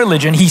 politics, and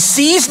religion. He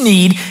sees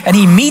need, and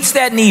he meets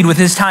that need with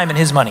his time and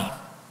his money.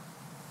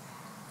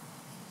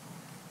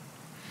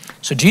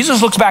 So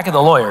Jesus looks back at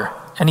the lawyer,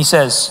 and he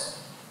says,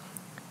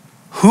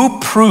 who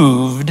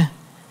proved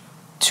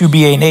to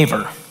be a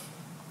neighbor?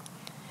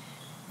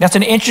 That's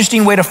an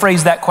interesting way to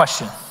phrase that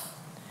question.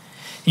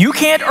 You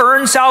can't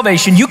earn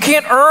salvation. You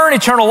can't earn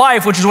eternal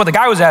life, which is what the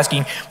guy was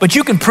asking, but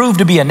you can prove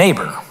to be a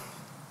neighbor.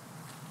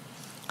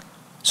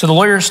 So the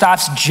lawyer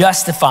stops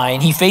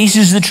justifying. He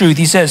faces the truth.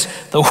 He says,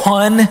 the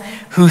one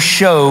who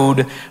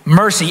showed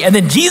mercy. And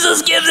then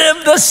Jesus gives him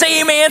the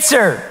same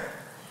answer.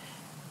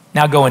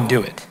 Now go and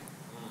do it.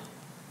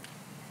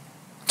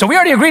 So we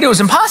already agreed it was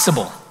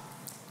impossible.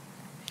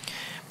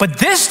 But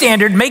this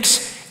standard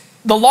makes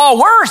the law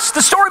worse.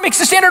 The story makes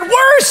the standard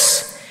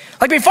worse.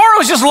 Like before it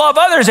was just love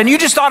others and you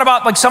just thought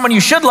about like someone you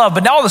should love,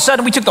 but now all of a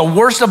sudden we took the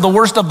worst of the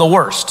worst of the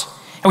worst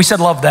and we said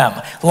love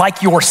them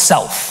like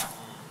yourself.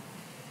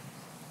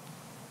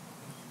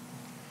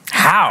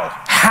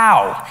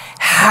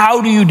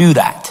 How do you do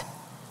that?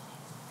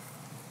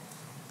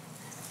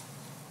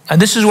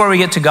 And this is where we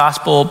get to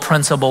gospel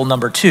principle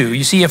number 2.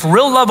 You see, if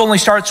real love only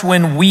starts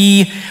when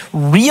we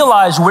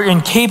realize we're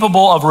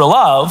incapable of real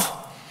love,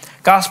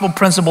 gospel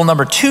principle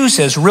number 2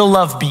 says real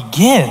love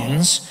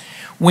begins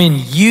when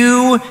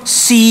you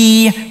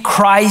see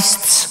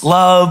Christ's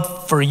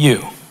love for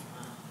you.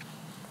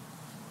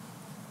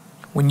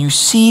 When you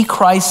see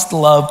Christ's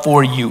love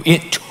for you.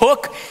 It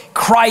took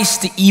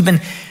Christ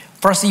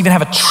for us to even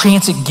have a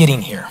chance at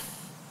getting here.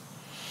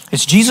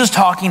 It's Jesus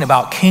talking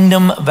about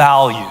kingdom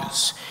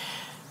values.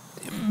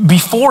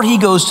 Before he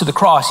goes to the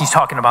cross, he's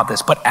talking about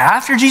this. But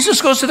after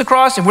Jesus goes to the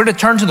cross, if we're to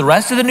turn to the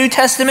rest of the New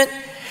Testament,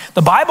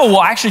 the Bible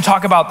will actually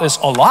talk about this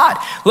a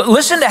lot.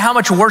 Listen to how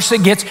much worse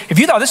it gets. If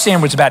you thought this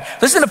standard was bad,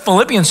 listen to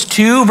Philippians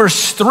 2,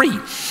 verse 3.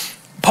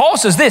 Paul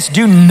says this,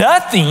 do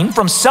nothing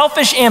from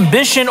selfish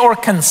ambition or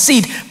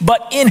conceit,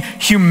 but in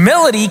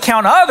humility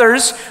count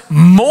others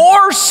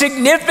more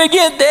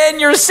significant than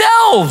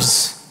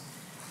yourselves.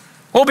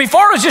 Well,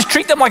 before it was just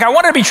treat them like I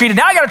wanted to be treated.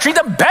 Now I got to treat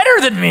them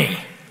better than me.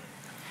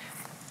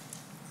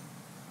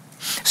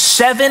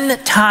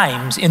 7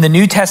 times in the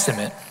New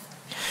Testament,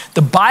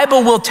 the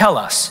Bible will tell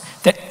us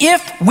that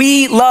if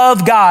we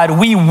love God,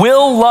 we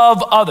will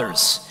love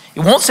others.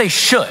 It won't say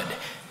should.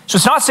 So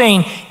it's not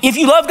saying if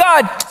you love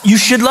God, you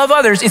should love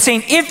others. It's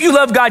saying if you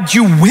love God,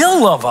 you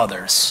will love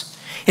others.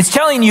 It's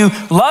telling you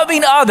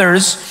loving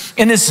others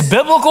in this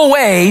biblical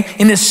way,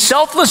 in this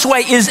selfless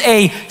way, is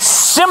a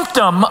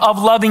symptom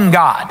of loving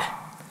God.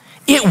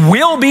 It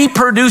will be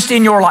produced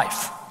in your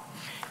life.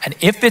 And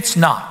if it's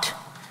not,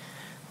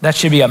 that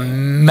should be a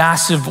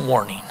massive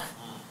warning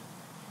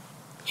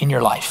in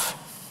your life.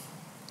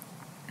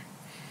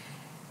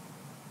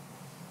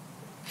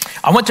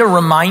 I want to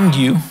remind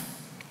you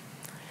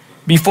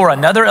before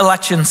another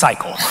election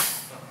cycle,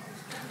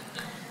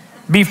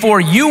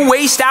 before you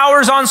waste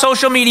hours on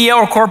social media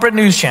or corporate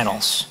news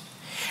channels,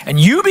 and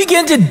you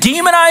begin to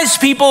demonize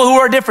people who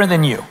are different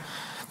than you,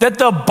 that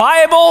the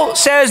Bible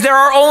says there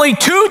are only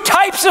 2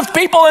 types of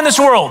people in this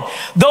world,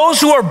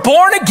 those who are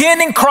born again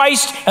in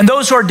Christ and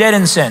those who are dead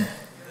in sin.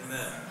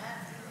 Amen.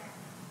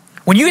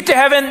 When you get to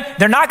heaven,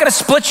 they're not going to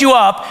split you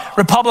up,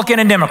 Republican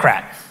and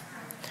Democrat.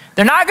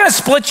 They're not going to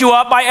split you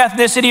up by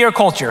ethnicity or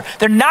culture.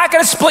 They're not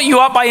going to split you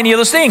up by any of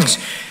those things.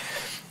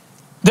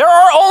 There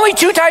are only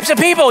 2 types of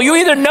people. You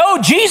either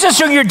know Jesus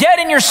or you're dead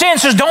in your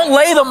sins. So don't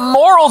lay the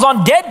morals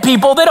on dead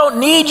people. They don't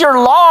need your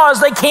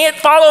laws. They can't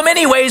follow them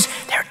anyways.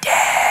 They're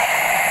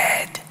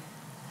dead.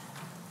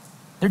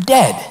 They're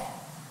dead.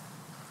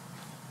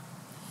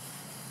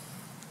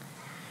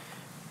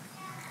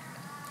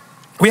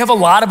 We have a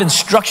lot of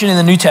instruction in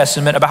the New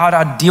Testament about how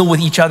to deal with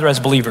each other as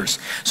believers.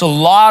 So a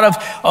lot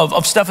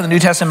of stuff in the New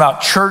Testament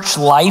about church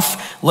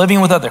life,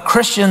 living with other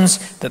Christians,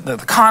 the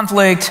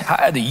conflict,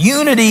 the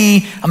unity,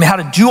 how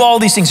to do all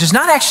these things. There's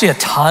not actually a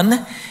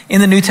ton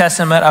in the New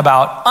Testament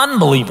about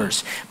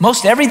unbelievers.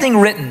 Most everything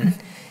written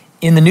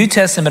in the New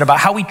Testament about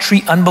how we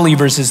treat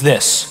unbelievers is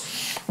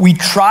this. We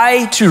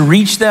try to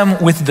reach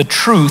them with the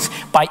truth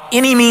by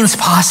any means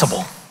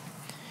possible.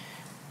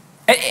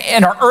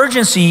 And our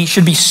urgency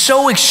should be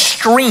so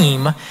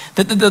extreme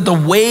that the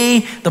way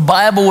the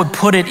Bible would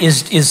put it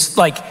is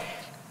like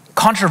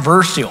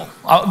controversial,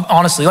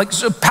 honestly. Like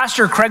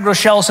Pastor Craig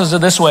Rochelle says it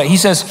this way. He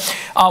says,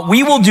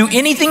 we will do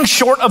anything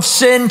short of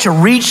sin to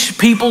reach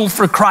people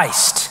for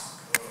Christ.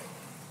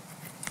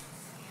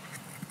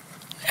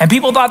 And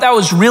people thought that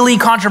was really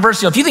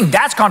controversial. If you think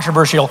that's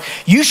controversial,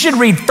 you should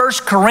read 1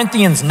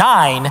 Corinthians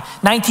 9,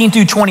 19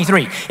 through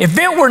 23. If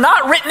it were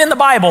not written in the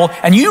Bible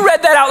and you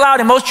read that out loud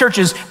in most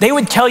churches, they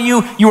would tell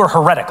you you were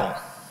heretical.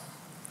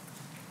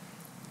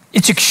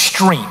 It's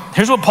extreme.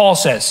 Here's what Paul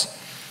says.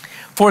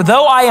 For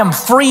though I am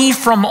free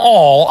from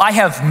all, I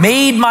have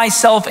made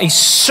myself a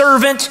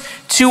servant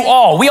to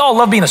all. We all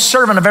love being a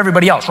servant of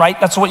everybody else, right?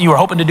 That's what you were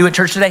hoping to do at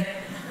church today.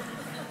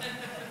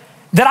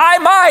 That I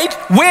might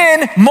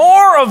win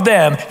more of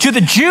them. To the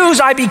Jews,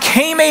 I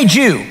became a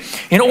Jew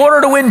in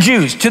order to win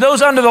Jews. To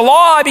those under the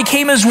law, I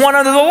became as one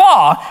under the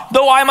law,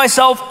 though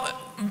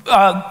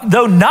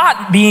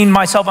not being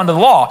myself under the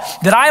law,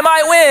 that I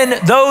might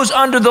win those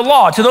under the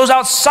law. To those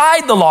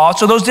outside the law,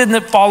 so those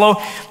didn't follow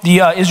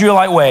the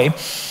Israelite way,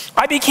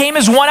 I became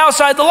as one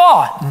outside the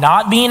law,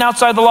 not being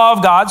outside the law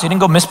of God, so he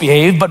didn't go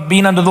misbehave, but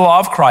being under the law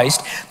of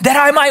Christ, that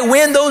I might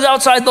win those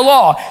outside the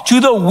law. To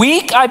the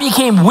weak, I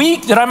became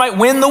weak, that I might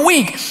win the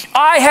weak.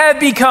 I have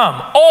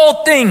become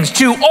all things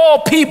to all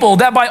people,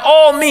 that by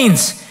all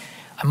means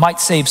I might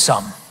save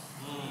some.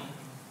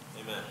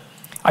 Amen.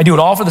 I do it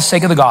all for the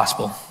sake of the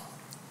gospel,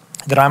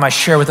 that I might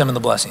share with them in the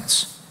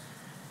blessings.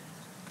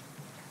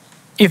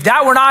 If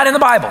that were not in the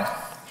Bible,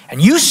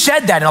 and you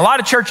said that in a lot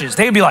of churches,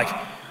 they'd be like,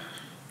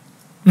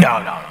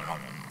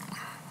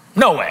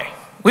 no way.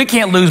 We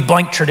can't lose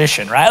blank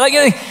tradition, right?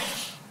 Like,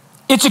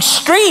 it's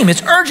extreme,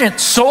 it's urgent.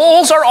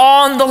 Souls are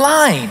on the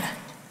line.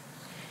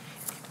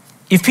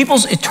 If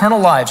people's eternal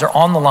lives are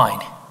on the line,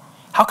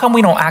 how come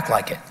we don't act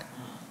like it?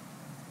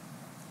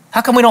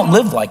 How come we don't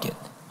live like it?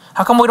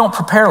 How come we don't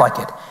prepare like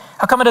it?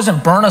 How come it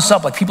doesn't burn us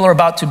up like people are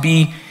about to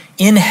be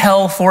in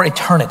hell for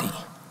eternity?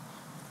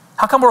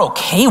 How come we're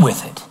okay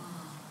with it?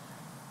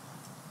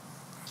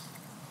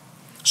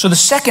 So the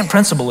second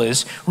principle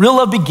is, real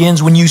love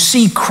begins when you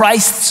see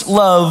Christ's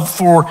love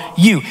for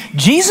you.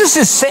 Jesus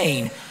is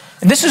saying,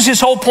 and this is his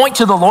whole point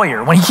to the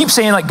lawyer, when he keeps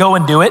saying, like, go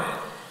and do it,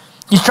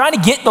 he's trying to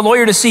get the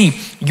lawyer to see,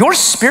 you're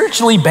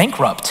spiritually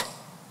bankrupt.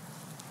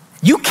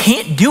 You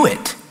can't do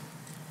it.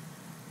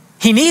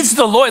 He needs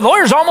the lawyer, the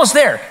lawyer's almost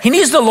there. He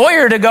needs the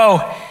lawyer to go,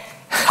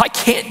 I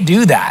can't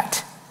do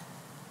that.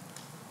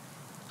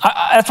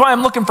 That's why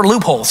I'm looking for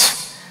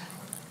loopholes.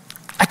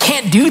 I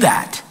can't do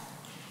that.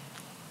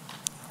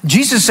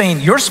 Jesus is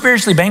saying, you're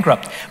spiritually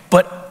bankrupt,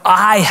 but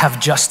I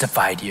have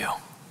justified you.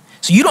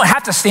 So you don't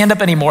have to stand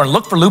up anymore and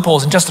look for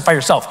loopholes and justify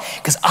yourself,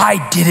 because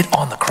I did it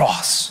on the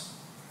cross.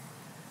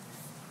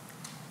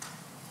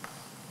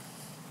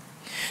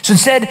 So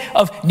instead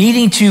of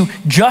needing to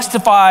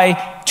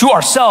justify to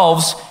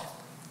ourselves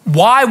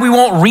why we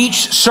won't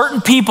reach certain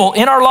people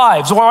in our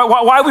lives,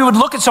 why we would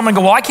look at someone and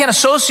go, well, I can't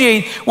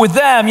associate with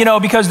them,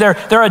 because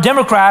they're a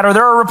Democrat, or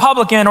they're a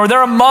Republican, or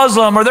they're a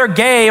Muslim, or they're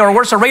gay, or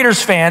worse, a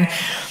Raiders fan,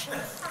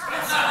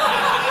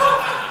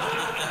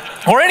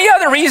 or any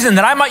other reason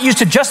that I might use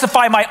to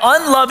justify my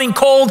unloving,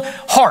 cold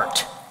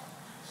heart.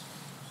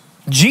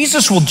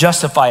 Jesus will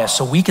justify us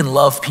so we can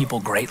love people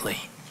greatly.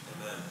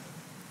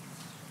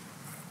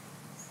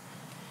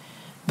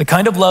 The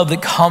kind of love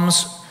that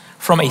comes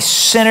from a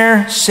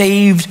sinner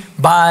saved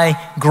by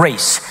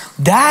grace.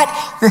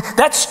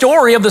 That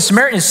story of the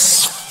Samaritan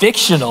is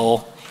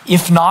fictional,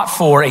 if not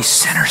for a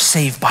sinner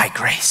saved by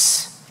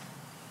grace.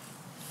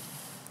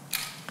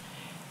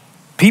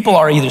 People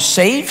are either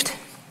saved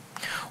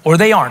or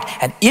they aren't.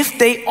 And if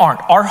they aren't,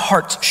 our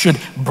hearts should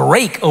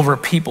break over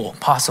people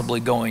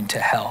possibly going to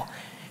hell.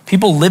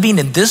 People living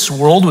in this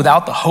world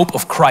without the hope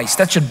of Christ.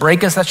 That should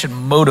break us, that should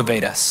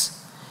motivate us.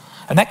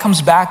 And that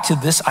comes back to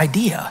this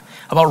idea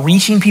about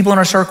reaching people in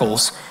our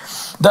circles.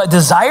 The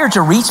desire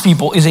to reach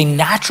people is a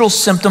natural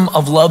symptom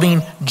of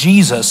loving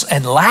Jesus,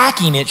 and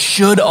lacking it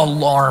should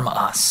alarm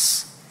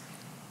us.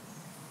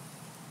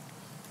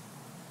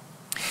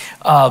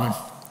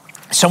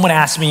 Someone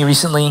asked me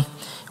recently,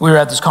 we were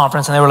at this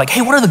conference, and they were like,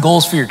 hey, what are the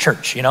goals for your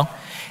church,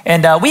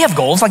 And we have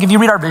goals. Like if you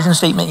read our vision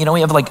statement,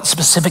 we have like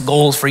specific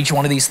goals for each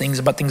one of these things,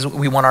 about things that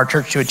we want our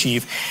church to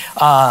achieve.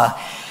 But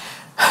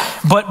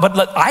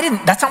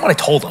that's not what I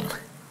told them.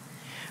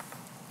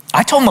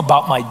 I told them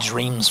about my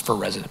dreams for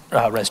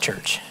Res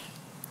Church.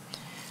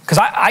 Because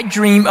I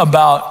dream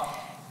about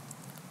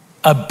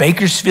a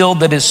Bakersfield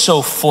that is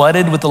so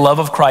flooded with the love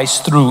of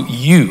Christ through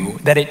you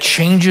that it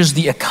changes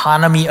the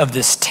economy of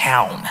this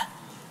town.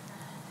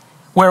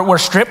 Where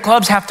strip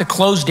clubs have to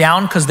close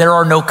down because there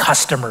are no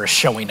customers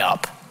showing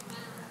up.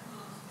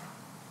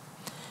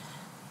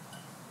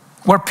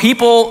 Where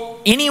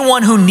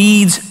anyone who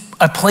needs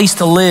a place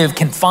to live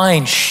can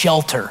find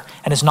shelter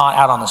and is not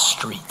out on the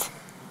street.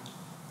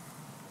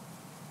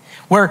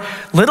 Where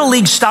Little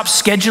League stops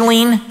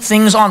scheduling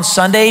things on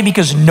Sunday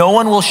because no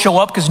one will show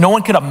up, because no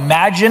one could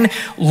imagine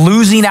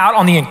losing out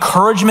on the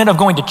encouragement of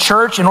going to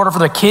church in order for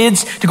their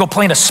kids to go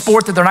play in a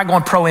sport that they're not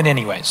going pro in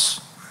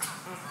anyways.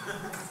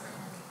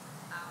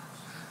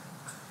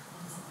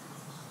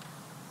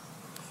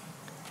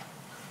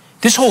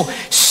 This whole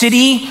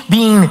city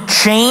being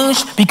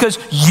changed because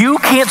you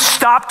can't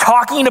stop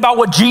talking about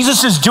what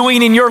Jesus is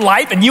doing in your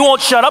life and you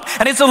won't shut up,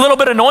 and it's a little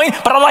bit annoying,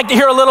 but I'd like to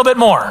hear a little bit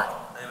more.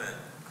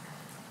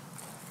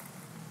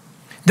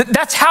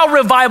 That's how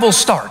revival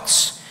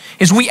starts,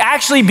 is we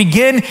actually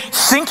begin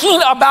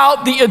thinking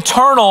about the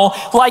eternal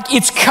like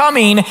it's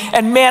coming,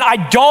 and man,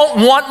 I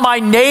don't want my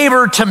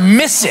neighbor to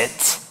miss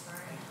it.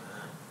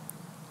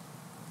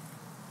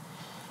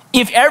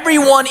 If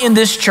everyone in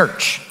this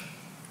church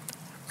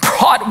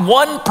brought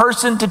one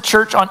person to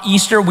church on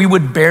Easter, we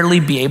would barely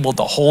be able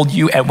to hold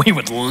you, and we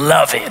would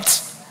love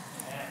it.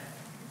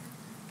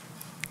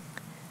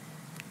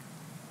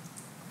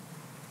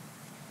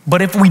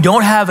 But if we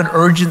don't have an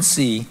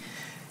urgency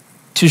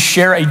to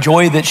share a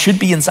joy that should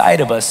be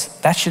inside of us,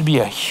 that should be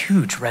a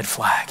huge red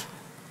flag.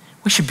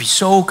 We should be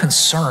so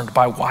concerned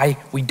by why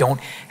we don't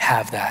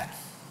have that.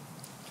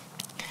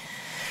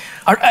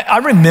 I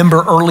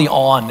remember early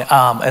on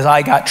as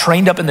I got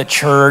trained up in the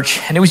church,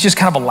 and it was just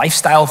kind of a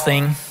lifestyle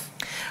thing.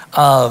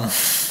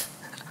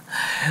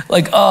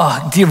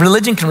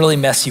 Religion can really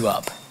mess you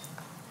up.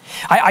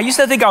 I used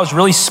to think I was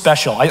really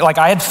special.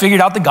 I had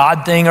figured out the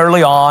God thing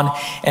early on,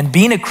 and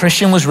being a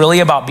Christian was really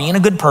about being a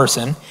good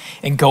person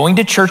and going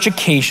to church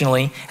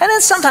occasionally, and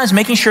then sometimes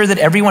making sure that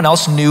everyone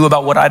else knew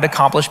about what I'd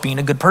accomplished being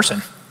a good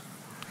person.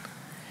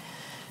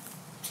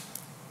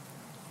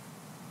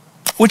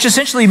 which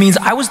essentially means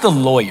I was the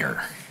lawyer.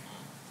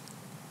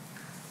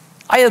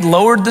 I had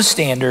lowered the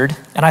standard,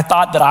 and I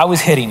thought that I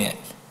was hitting it.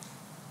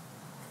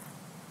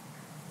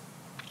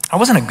 I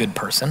wasn't a good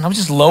person. I was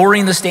just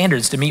lowering the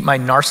standards to meet my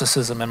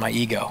narcissism and my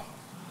ego.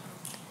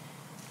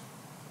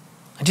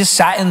 I just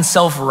sat in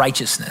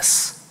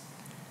self-righteousness,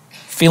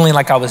 feeling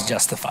like I was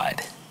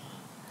justified.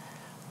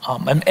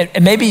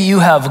 And maybe you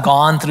have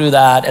gone through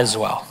that as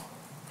well.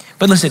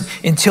 But listen,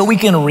 until we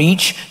can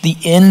reach the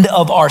end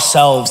of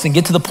ourselves and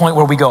get to the point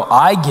where we go,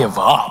 I give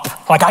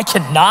up. Like, I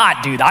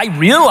cannot, dude. I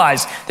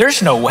realize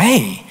there's no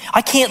way.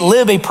 I can't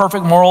live a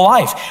perfect moral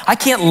life. I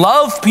can't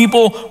love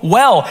people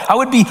well. I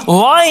would be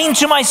lying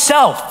to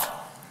myself.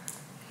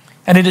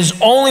 And it is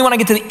only when I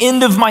get to the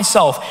end of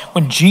myself,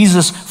 when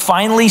Jesus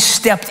finally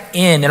stepped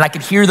in and I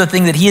could hear the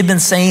thing that he had been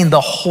saying the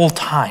whole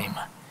time.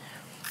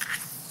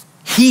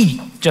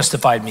 He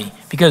justified me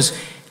because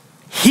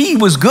he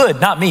was good,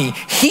 not me.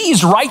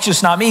 He's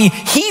righteous, not me.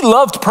 He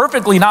loved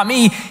perfectly, not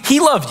me. He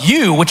loved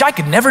you, which I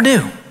could never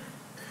do.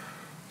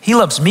 He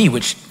loves me,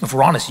 which, if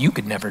we're honest, you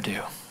could never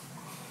do.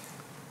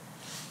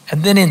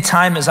 And then in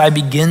time, as I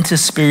begin to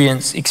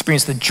experience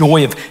the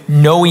joy of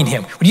knowing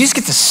him, when you just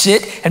get to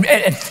sit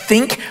and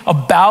think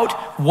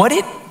about what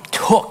it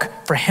took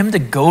for him to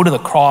go to the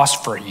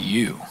cross for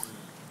you,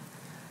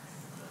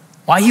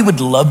 why he would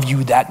love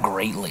you that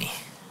greatly.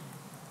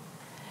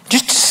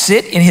 Just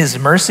sit in his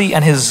mercy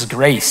and his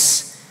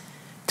grace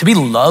to be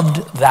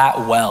loved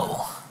that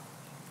well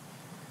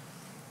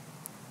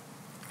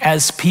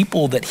as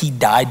people that he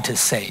died to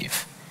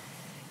save.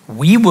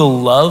 We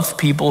will love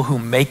people who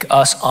make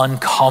us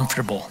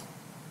uncomfortable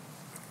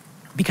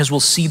because we'll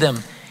see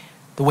them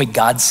the way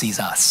God sees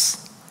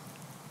us.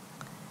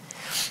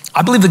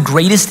 I believe the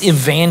greatest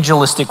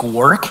evangelistic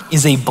work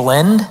is a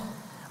blend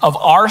of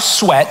our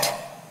sweat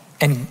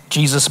and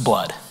Jesus'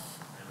 blood.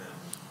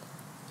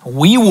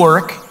 We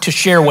work to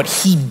share what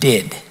he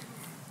did.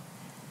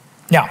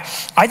 Now,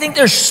 I think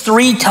there's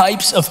 3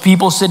 types of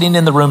people sitting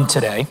in the room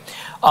today.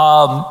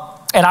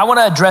 And I want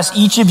to address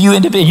each of you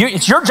individually.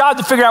 It's your job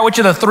to figure out which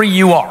of the 3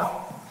 you are.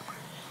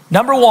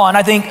 Number 1,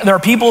 I think there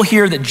are people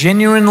here that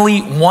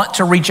genuinely want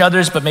to reach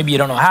others, but maybe you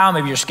don't know how,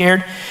 maybe you're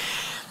scared,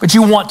 but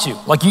you want to.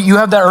 Like you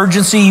have that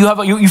urgency,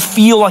 you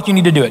feel like you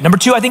need to do it. Number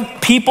 2, I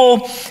think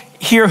people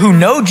here who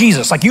know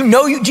Jesus, like you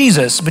know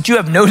Jesus, but you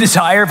have no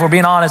desire, if we're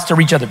being honest, to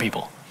reach other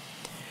people.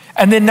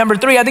 And then number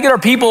 3, I think there are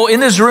people in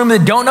this room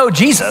that don't know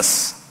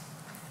Jesus.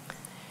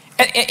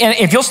 And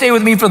if you'll stay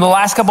with me for the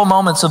last couple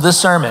moments of this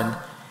sermon,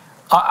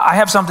 I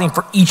have something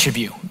for each of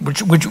you,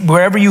 which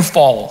wherever you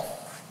fall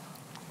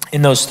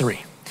in those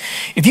 3.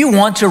 If you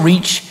want to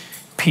reach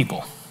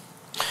people,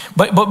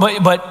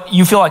 but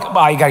you feel like,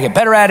 oh, you gotta get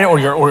better at it, or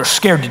you're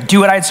scared to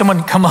do it. I had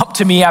someone come up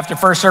to me after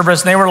first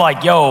service and they were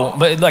like, yo,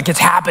 but like it's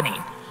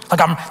happening.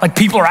 Like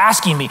people are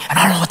asking me and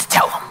I don't know what to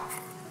tell them.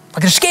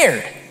 Like they're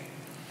scared.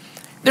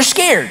 They're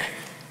scared.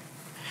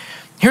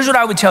 Here's what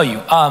I would tell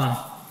you.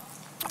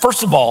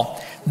 First of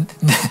all,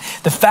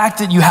 the fact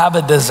that you have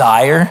a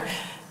desire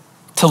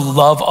to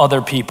love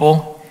other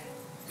people,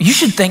 you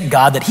should thank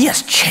God that he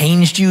has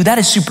changed you. That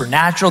is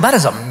supernatural. That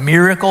is a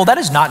miracle. That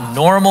is not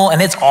normal,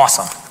 and it's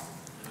awesome.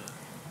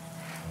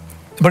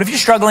 But if you're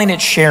struggling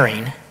at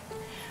sharing,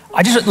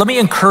 let me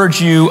encourage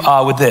you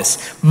with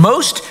this.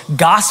 Most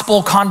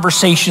gospel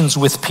conversations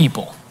with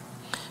people,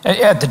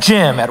 at the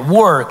gym, at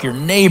work, your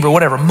neighbor,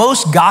 whatever,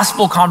 most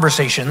gospel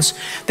conversations,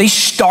 they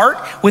start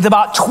with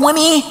about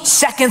 20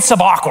 seconds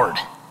of awkward.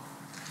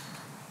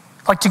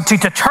 Like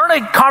to turn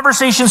a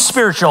conversation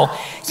spiritual,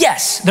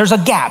 yes, there's a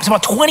gap. It's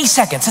about 20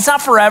 seconds. It's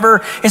not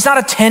forever. It's not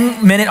a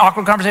 10-minute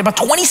awkward conversation, about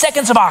 20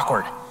 seconds of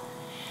awkward.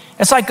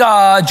 It's like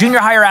junior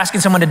higher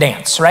asking someone to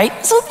dance,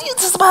 right? So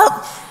it's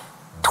about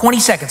 20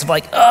 seconds of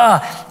like,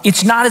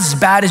 it's not as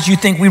bad as you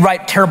think. We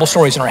write terrible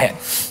stories in our head.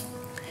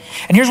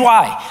 And here's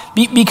why.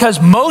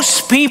 Because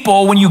most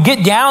people, when you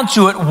get down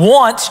to it,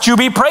 want to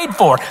be prayed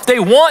for. They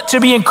want to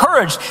be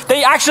encouraged.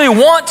 They actually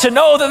want to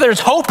know that there's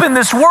hope in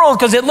this world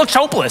because it looks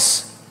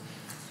hopeless.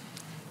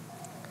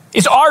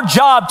 It's our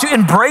job to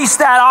embrace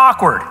that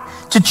awkward,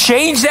 to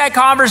change that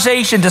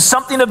conversation to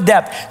something of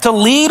depth, to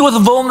lead with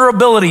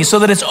vulnerability so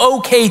that it's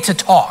okay to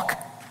talk.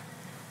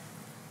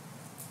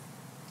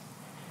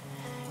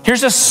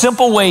 Here's a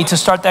simple way to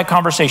start that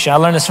conversation. I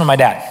learned this from my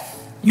dad.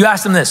 You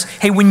ask them this: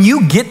 hey, when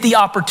you get the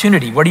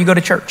opportunity, where do you go to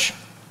church?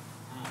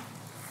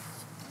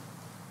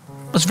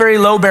 It's very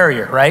low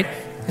barrier, right?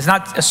 It's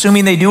not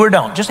assuming they do or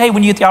don't. Just, hey,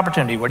 when you get the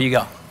opportunity, where do you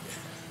go?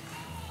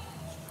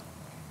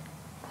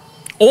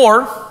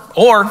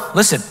 Or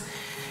listen,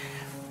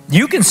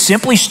 you can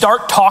simply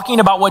start talking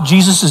about what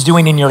Jesus is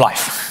doing in your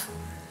life.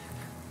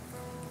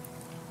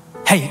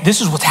 Hey, this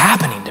is what's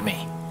happening to me.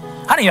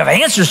 I don't even have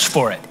answers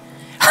for it.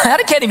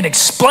 I can't even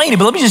explain it,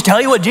 but let me just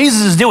tell you what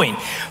Jesus is doing.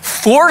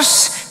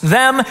 Force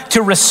them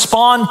to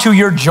respond to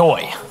your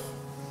joy.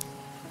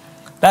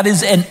 That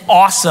is an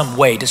awesome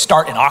way to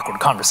start an awkward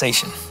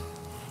conversation.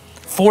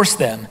 Force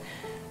them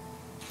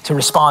to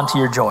respond to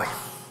your joy.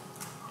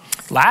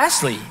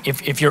 Lastly,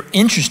 if you're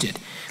interested,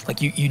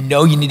 Like you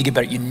know you need to get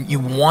better. You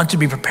want to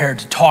be prepared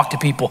to talk to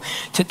people,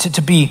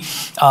 to be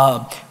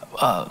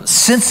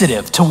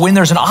sensitive to when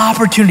there's an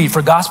opportunity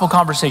for gospel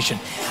conversation.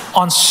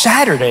 On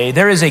Saturday,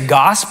 there is a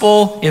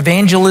gospel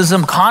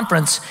evangelism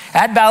conference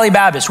at Valley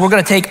Baptist. We're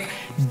going to take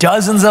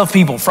dozens of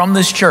people from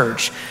this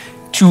church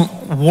to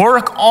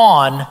work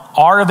on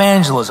our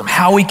evangelism,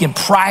 how we can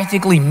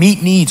practically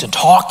meet needs and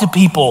talk to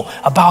people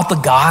about the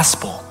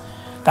gospel.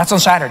 That's on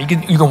Saturday.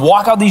 You can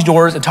walk out these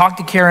doors and talk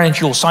to Karen, and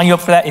she will sign you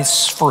up for that.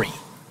 It's free.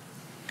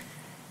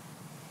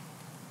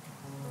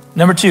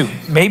 Number 2,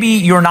 maybe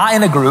you're not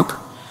in a group,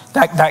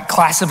 that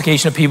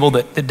classification of people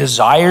that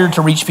desire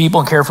to reach people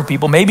and care for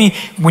people. Maybe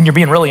when you're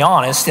being really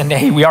honest, and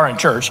hey, we are in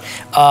church,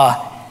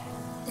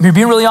 when you're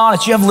being really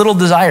honest, you have little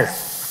desire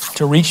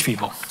to reach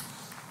people.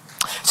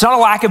 It's not a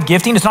lack of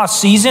gifting. It's not a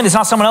season. It's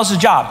not someone else's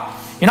job.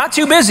 You're not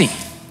too busy.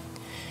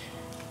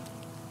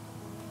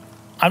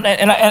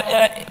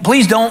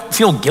 Please don't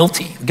feel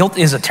guilty. Guilt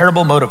is a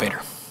terrible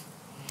motivator.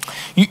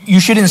 You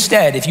should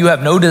instead, if you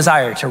have no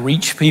desire to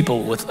reach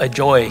people with a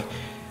joy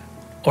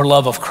or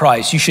love of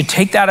Christ, you should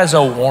take that as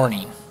a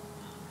warning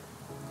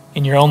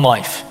in your own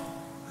life.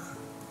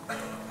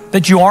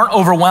 That you aren't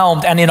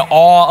overwhelmed and in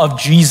awe of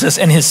Jesus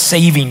and his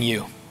saving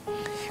you.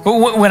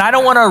 When I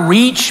don't want to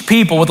reach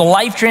people with the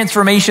life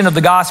transformation of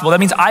the gospel, that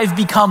means I've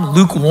become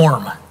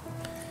lukewarm.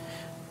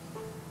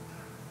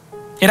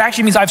 It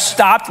actually means I've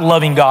stopped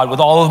loving God with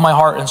all of my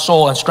heart and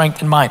soul and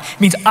strength and mind. It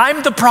means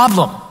I'm the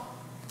problem.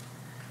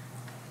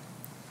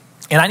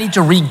 And I need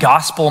to read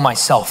gospel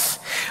myself.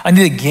 I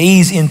need to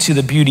gaze into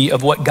the beauty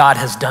of what God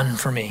has done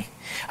for me.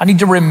 I need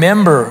to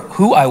remember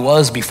who I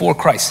was before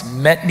Christ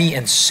met me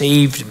and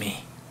saved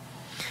me.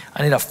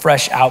 I need a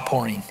fresh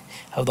outpouring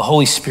of the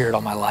Holy Spirit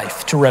on my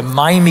life to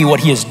remind me what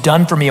he has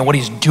done for me and what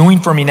he's doing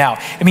for me now.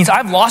 It means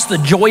I've lost the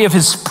joy of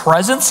his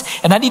presence,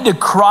 and I need to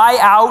cry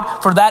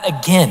out for that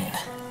again.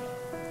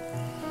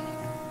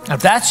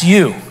 If that's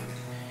you,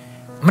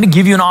 I'm going to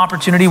give you an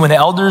opportunity when the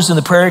elders and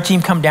the prayer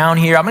team come down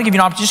here. I'm going to give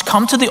you an opportunity. Just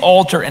come to the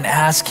altar and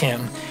ask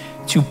him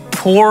to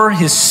pour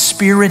his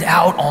Spirit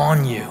out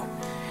on you,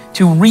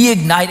 to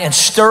reignite and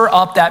stir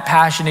up that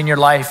passion in your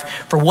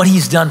life for what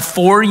he's done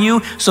for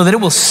you so that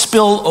it will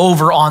spill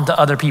over onto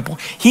other people.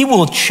 He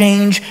will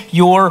change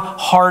your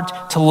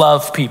heart to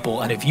love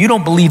people. And if you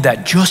don't believe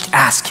that, just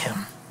ask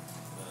him.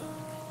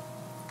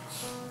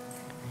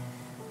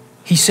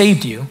 He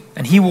saved you,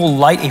 and he will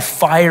light a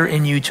fire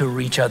in you to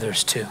reach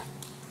others too.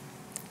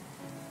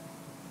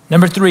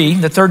 Number 3,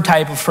 the third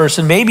type of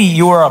person, maybe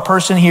you are a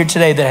person here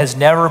today that has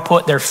never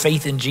put their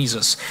faith in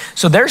Jesus.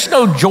 So there's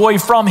no joy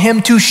from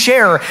him to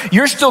share.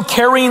 You're still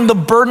carrying the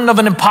burden of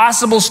an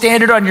impossible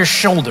standard on your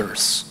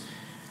shoulders.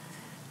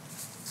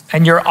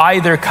 And you're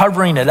either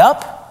covering it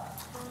up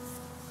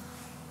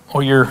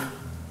or you're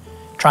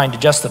trying to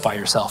justify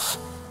yourself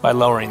by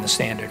lowering the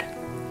standard.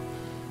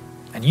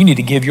 And you need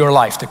to give your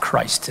life to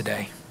Christ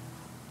today.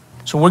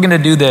 So we're going to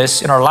do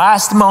this in our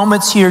last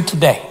moments here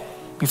today.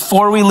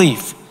 Before we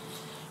leave,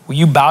 will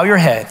you bow your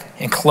head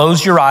and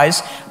close your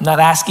eyes? I'm not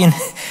asking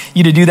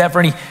you to do that for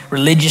any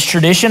religious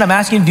tradition. I'm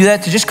asking you to do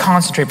that to just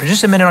concentrate for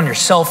just a minute on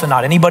yourself and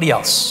not anybody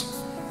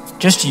else.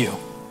 Just you.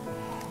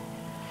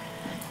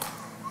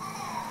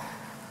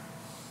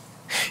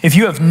 If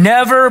you have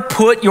never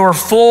put your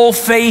full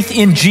faith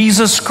in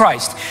Jesus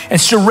Christ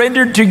and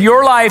surrendered to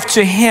your life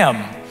to him,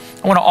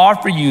 I want to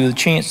offer you the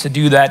chance to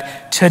do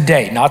that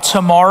today, not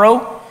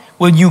tomorrow.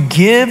 Will you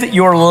give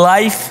your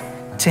life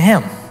to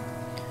him?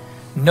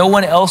 No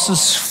one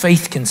else's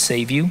faith can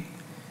save you,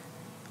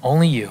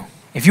 only you.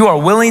 If you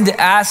are willing to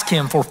ask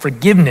him for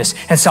forgiveness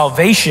and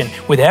salvation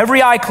with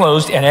every eye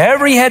closed and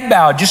every head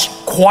bowed, just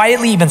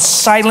quietly, even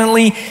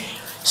silently,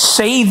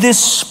 say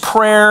this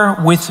prayer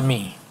with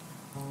me.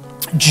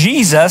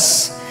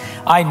 Jesus,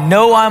 I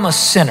know I'm a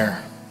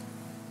sinner.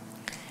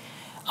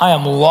 I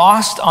am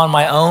lost on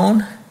my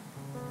own,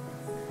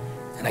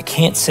 and I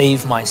can't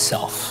save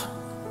myself.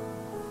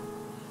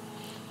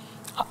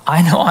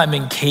 I know I'm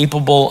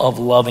incapable of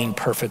loving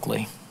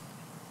perfectly.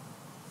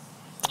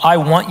 I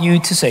want you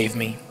to save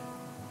me.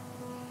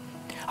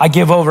 I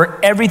give over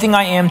everything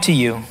I am to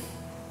you.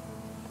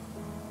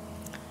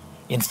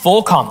 In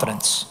full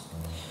confidence,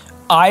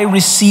 I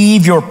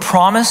receive your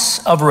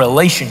promise of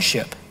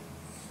relationship,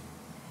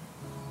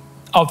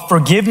 of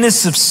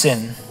forgiveness of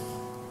sin,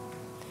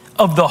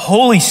 of the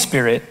Holy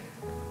Spirit,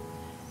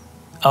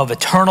 of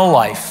eternal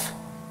life.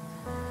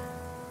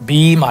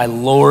 Be my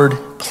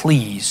Lord,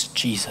 please,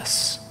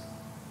 Jesus.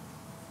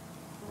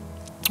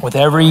 With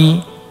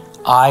every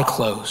eye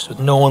closed, with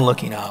no one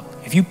looking up,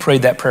 if you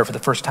prayed that prayer for the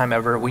first time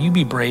ever, will you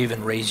be brave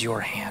and raise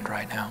your hand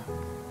right now?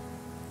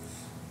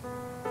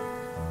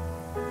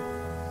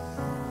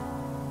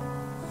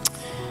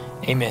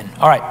 Amen.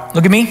 All right,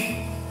 look at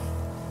me.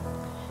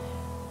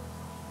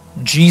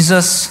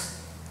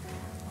 Jesus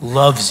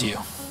loves you.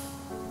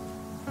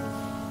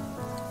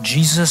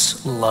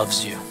 Jesus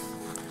loves you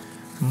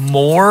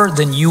more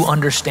than you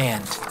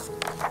understand.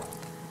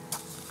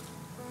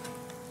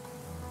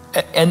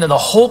 And the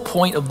whole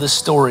point of this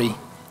story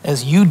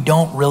is you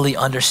don't really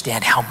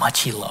understand how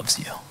much he loves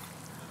you.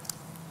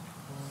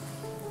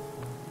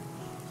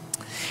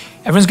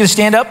 Everyone's going to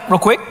stand up real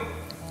quick.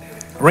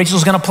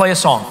 Rachel's going to play a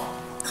song.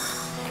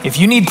 If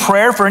you need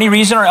prayer for any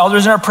reason, our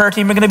elders and our prayer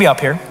team are going to be up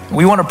here.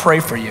 We want to pray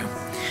for you.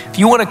 If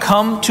you want to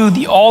come to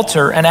the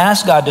altar and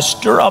ask God to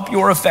stir up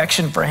your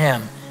affection for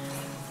him,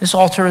 this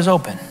altar is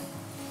open.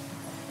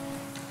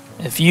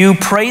 If you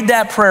prayed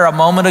that prayer a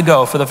moment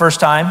ago for the first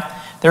time,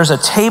 there's a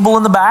table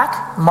in the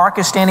back. Mark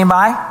is standing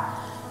by.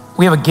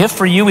 We have a gift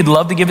for you. We'd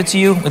love to give it to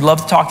you. We'd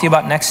love to talk to you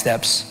about next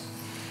steps.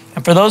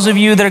 And for those of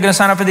you that are going to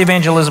sign up for the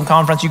evangelism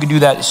conference, you can do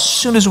that as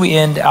soon as we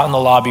end out in the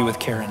lobby with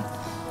Karen.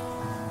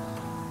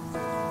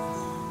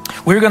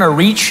 We're going to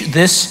reach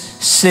this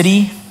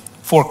city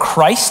for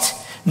Christ,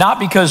 not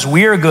because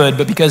we're good,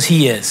 but because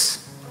he is.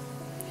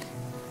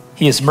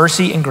 He is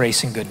mercy and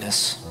grace and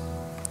goodness.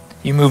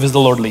 You move as the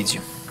Lord leads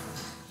you.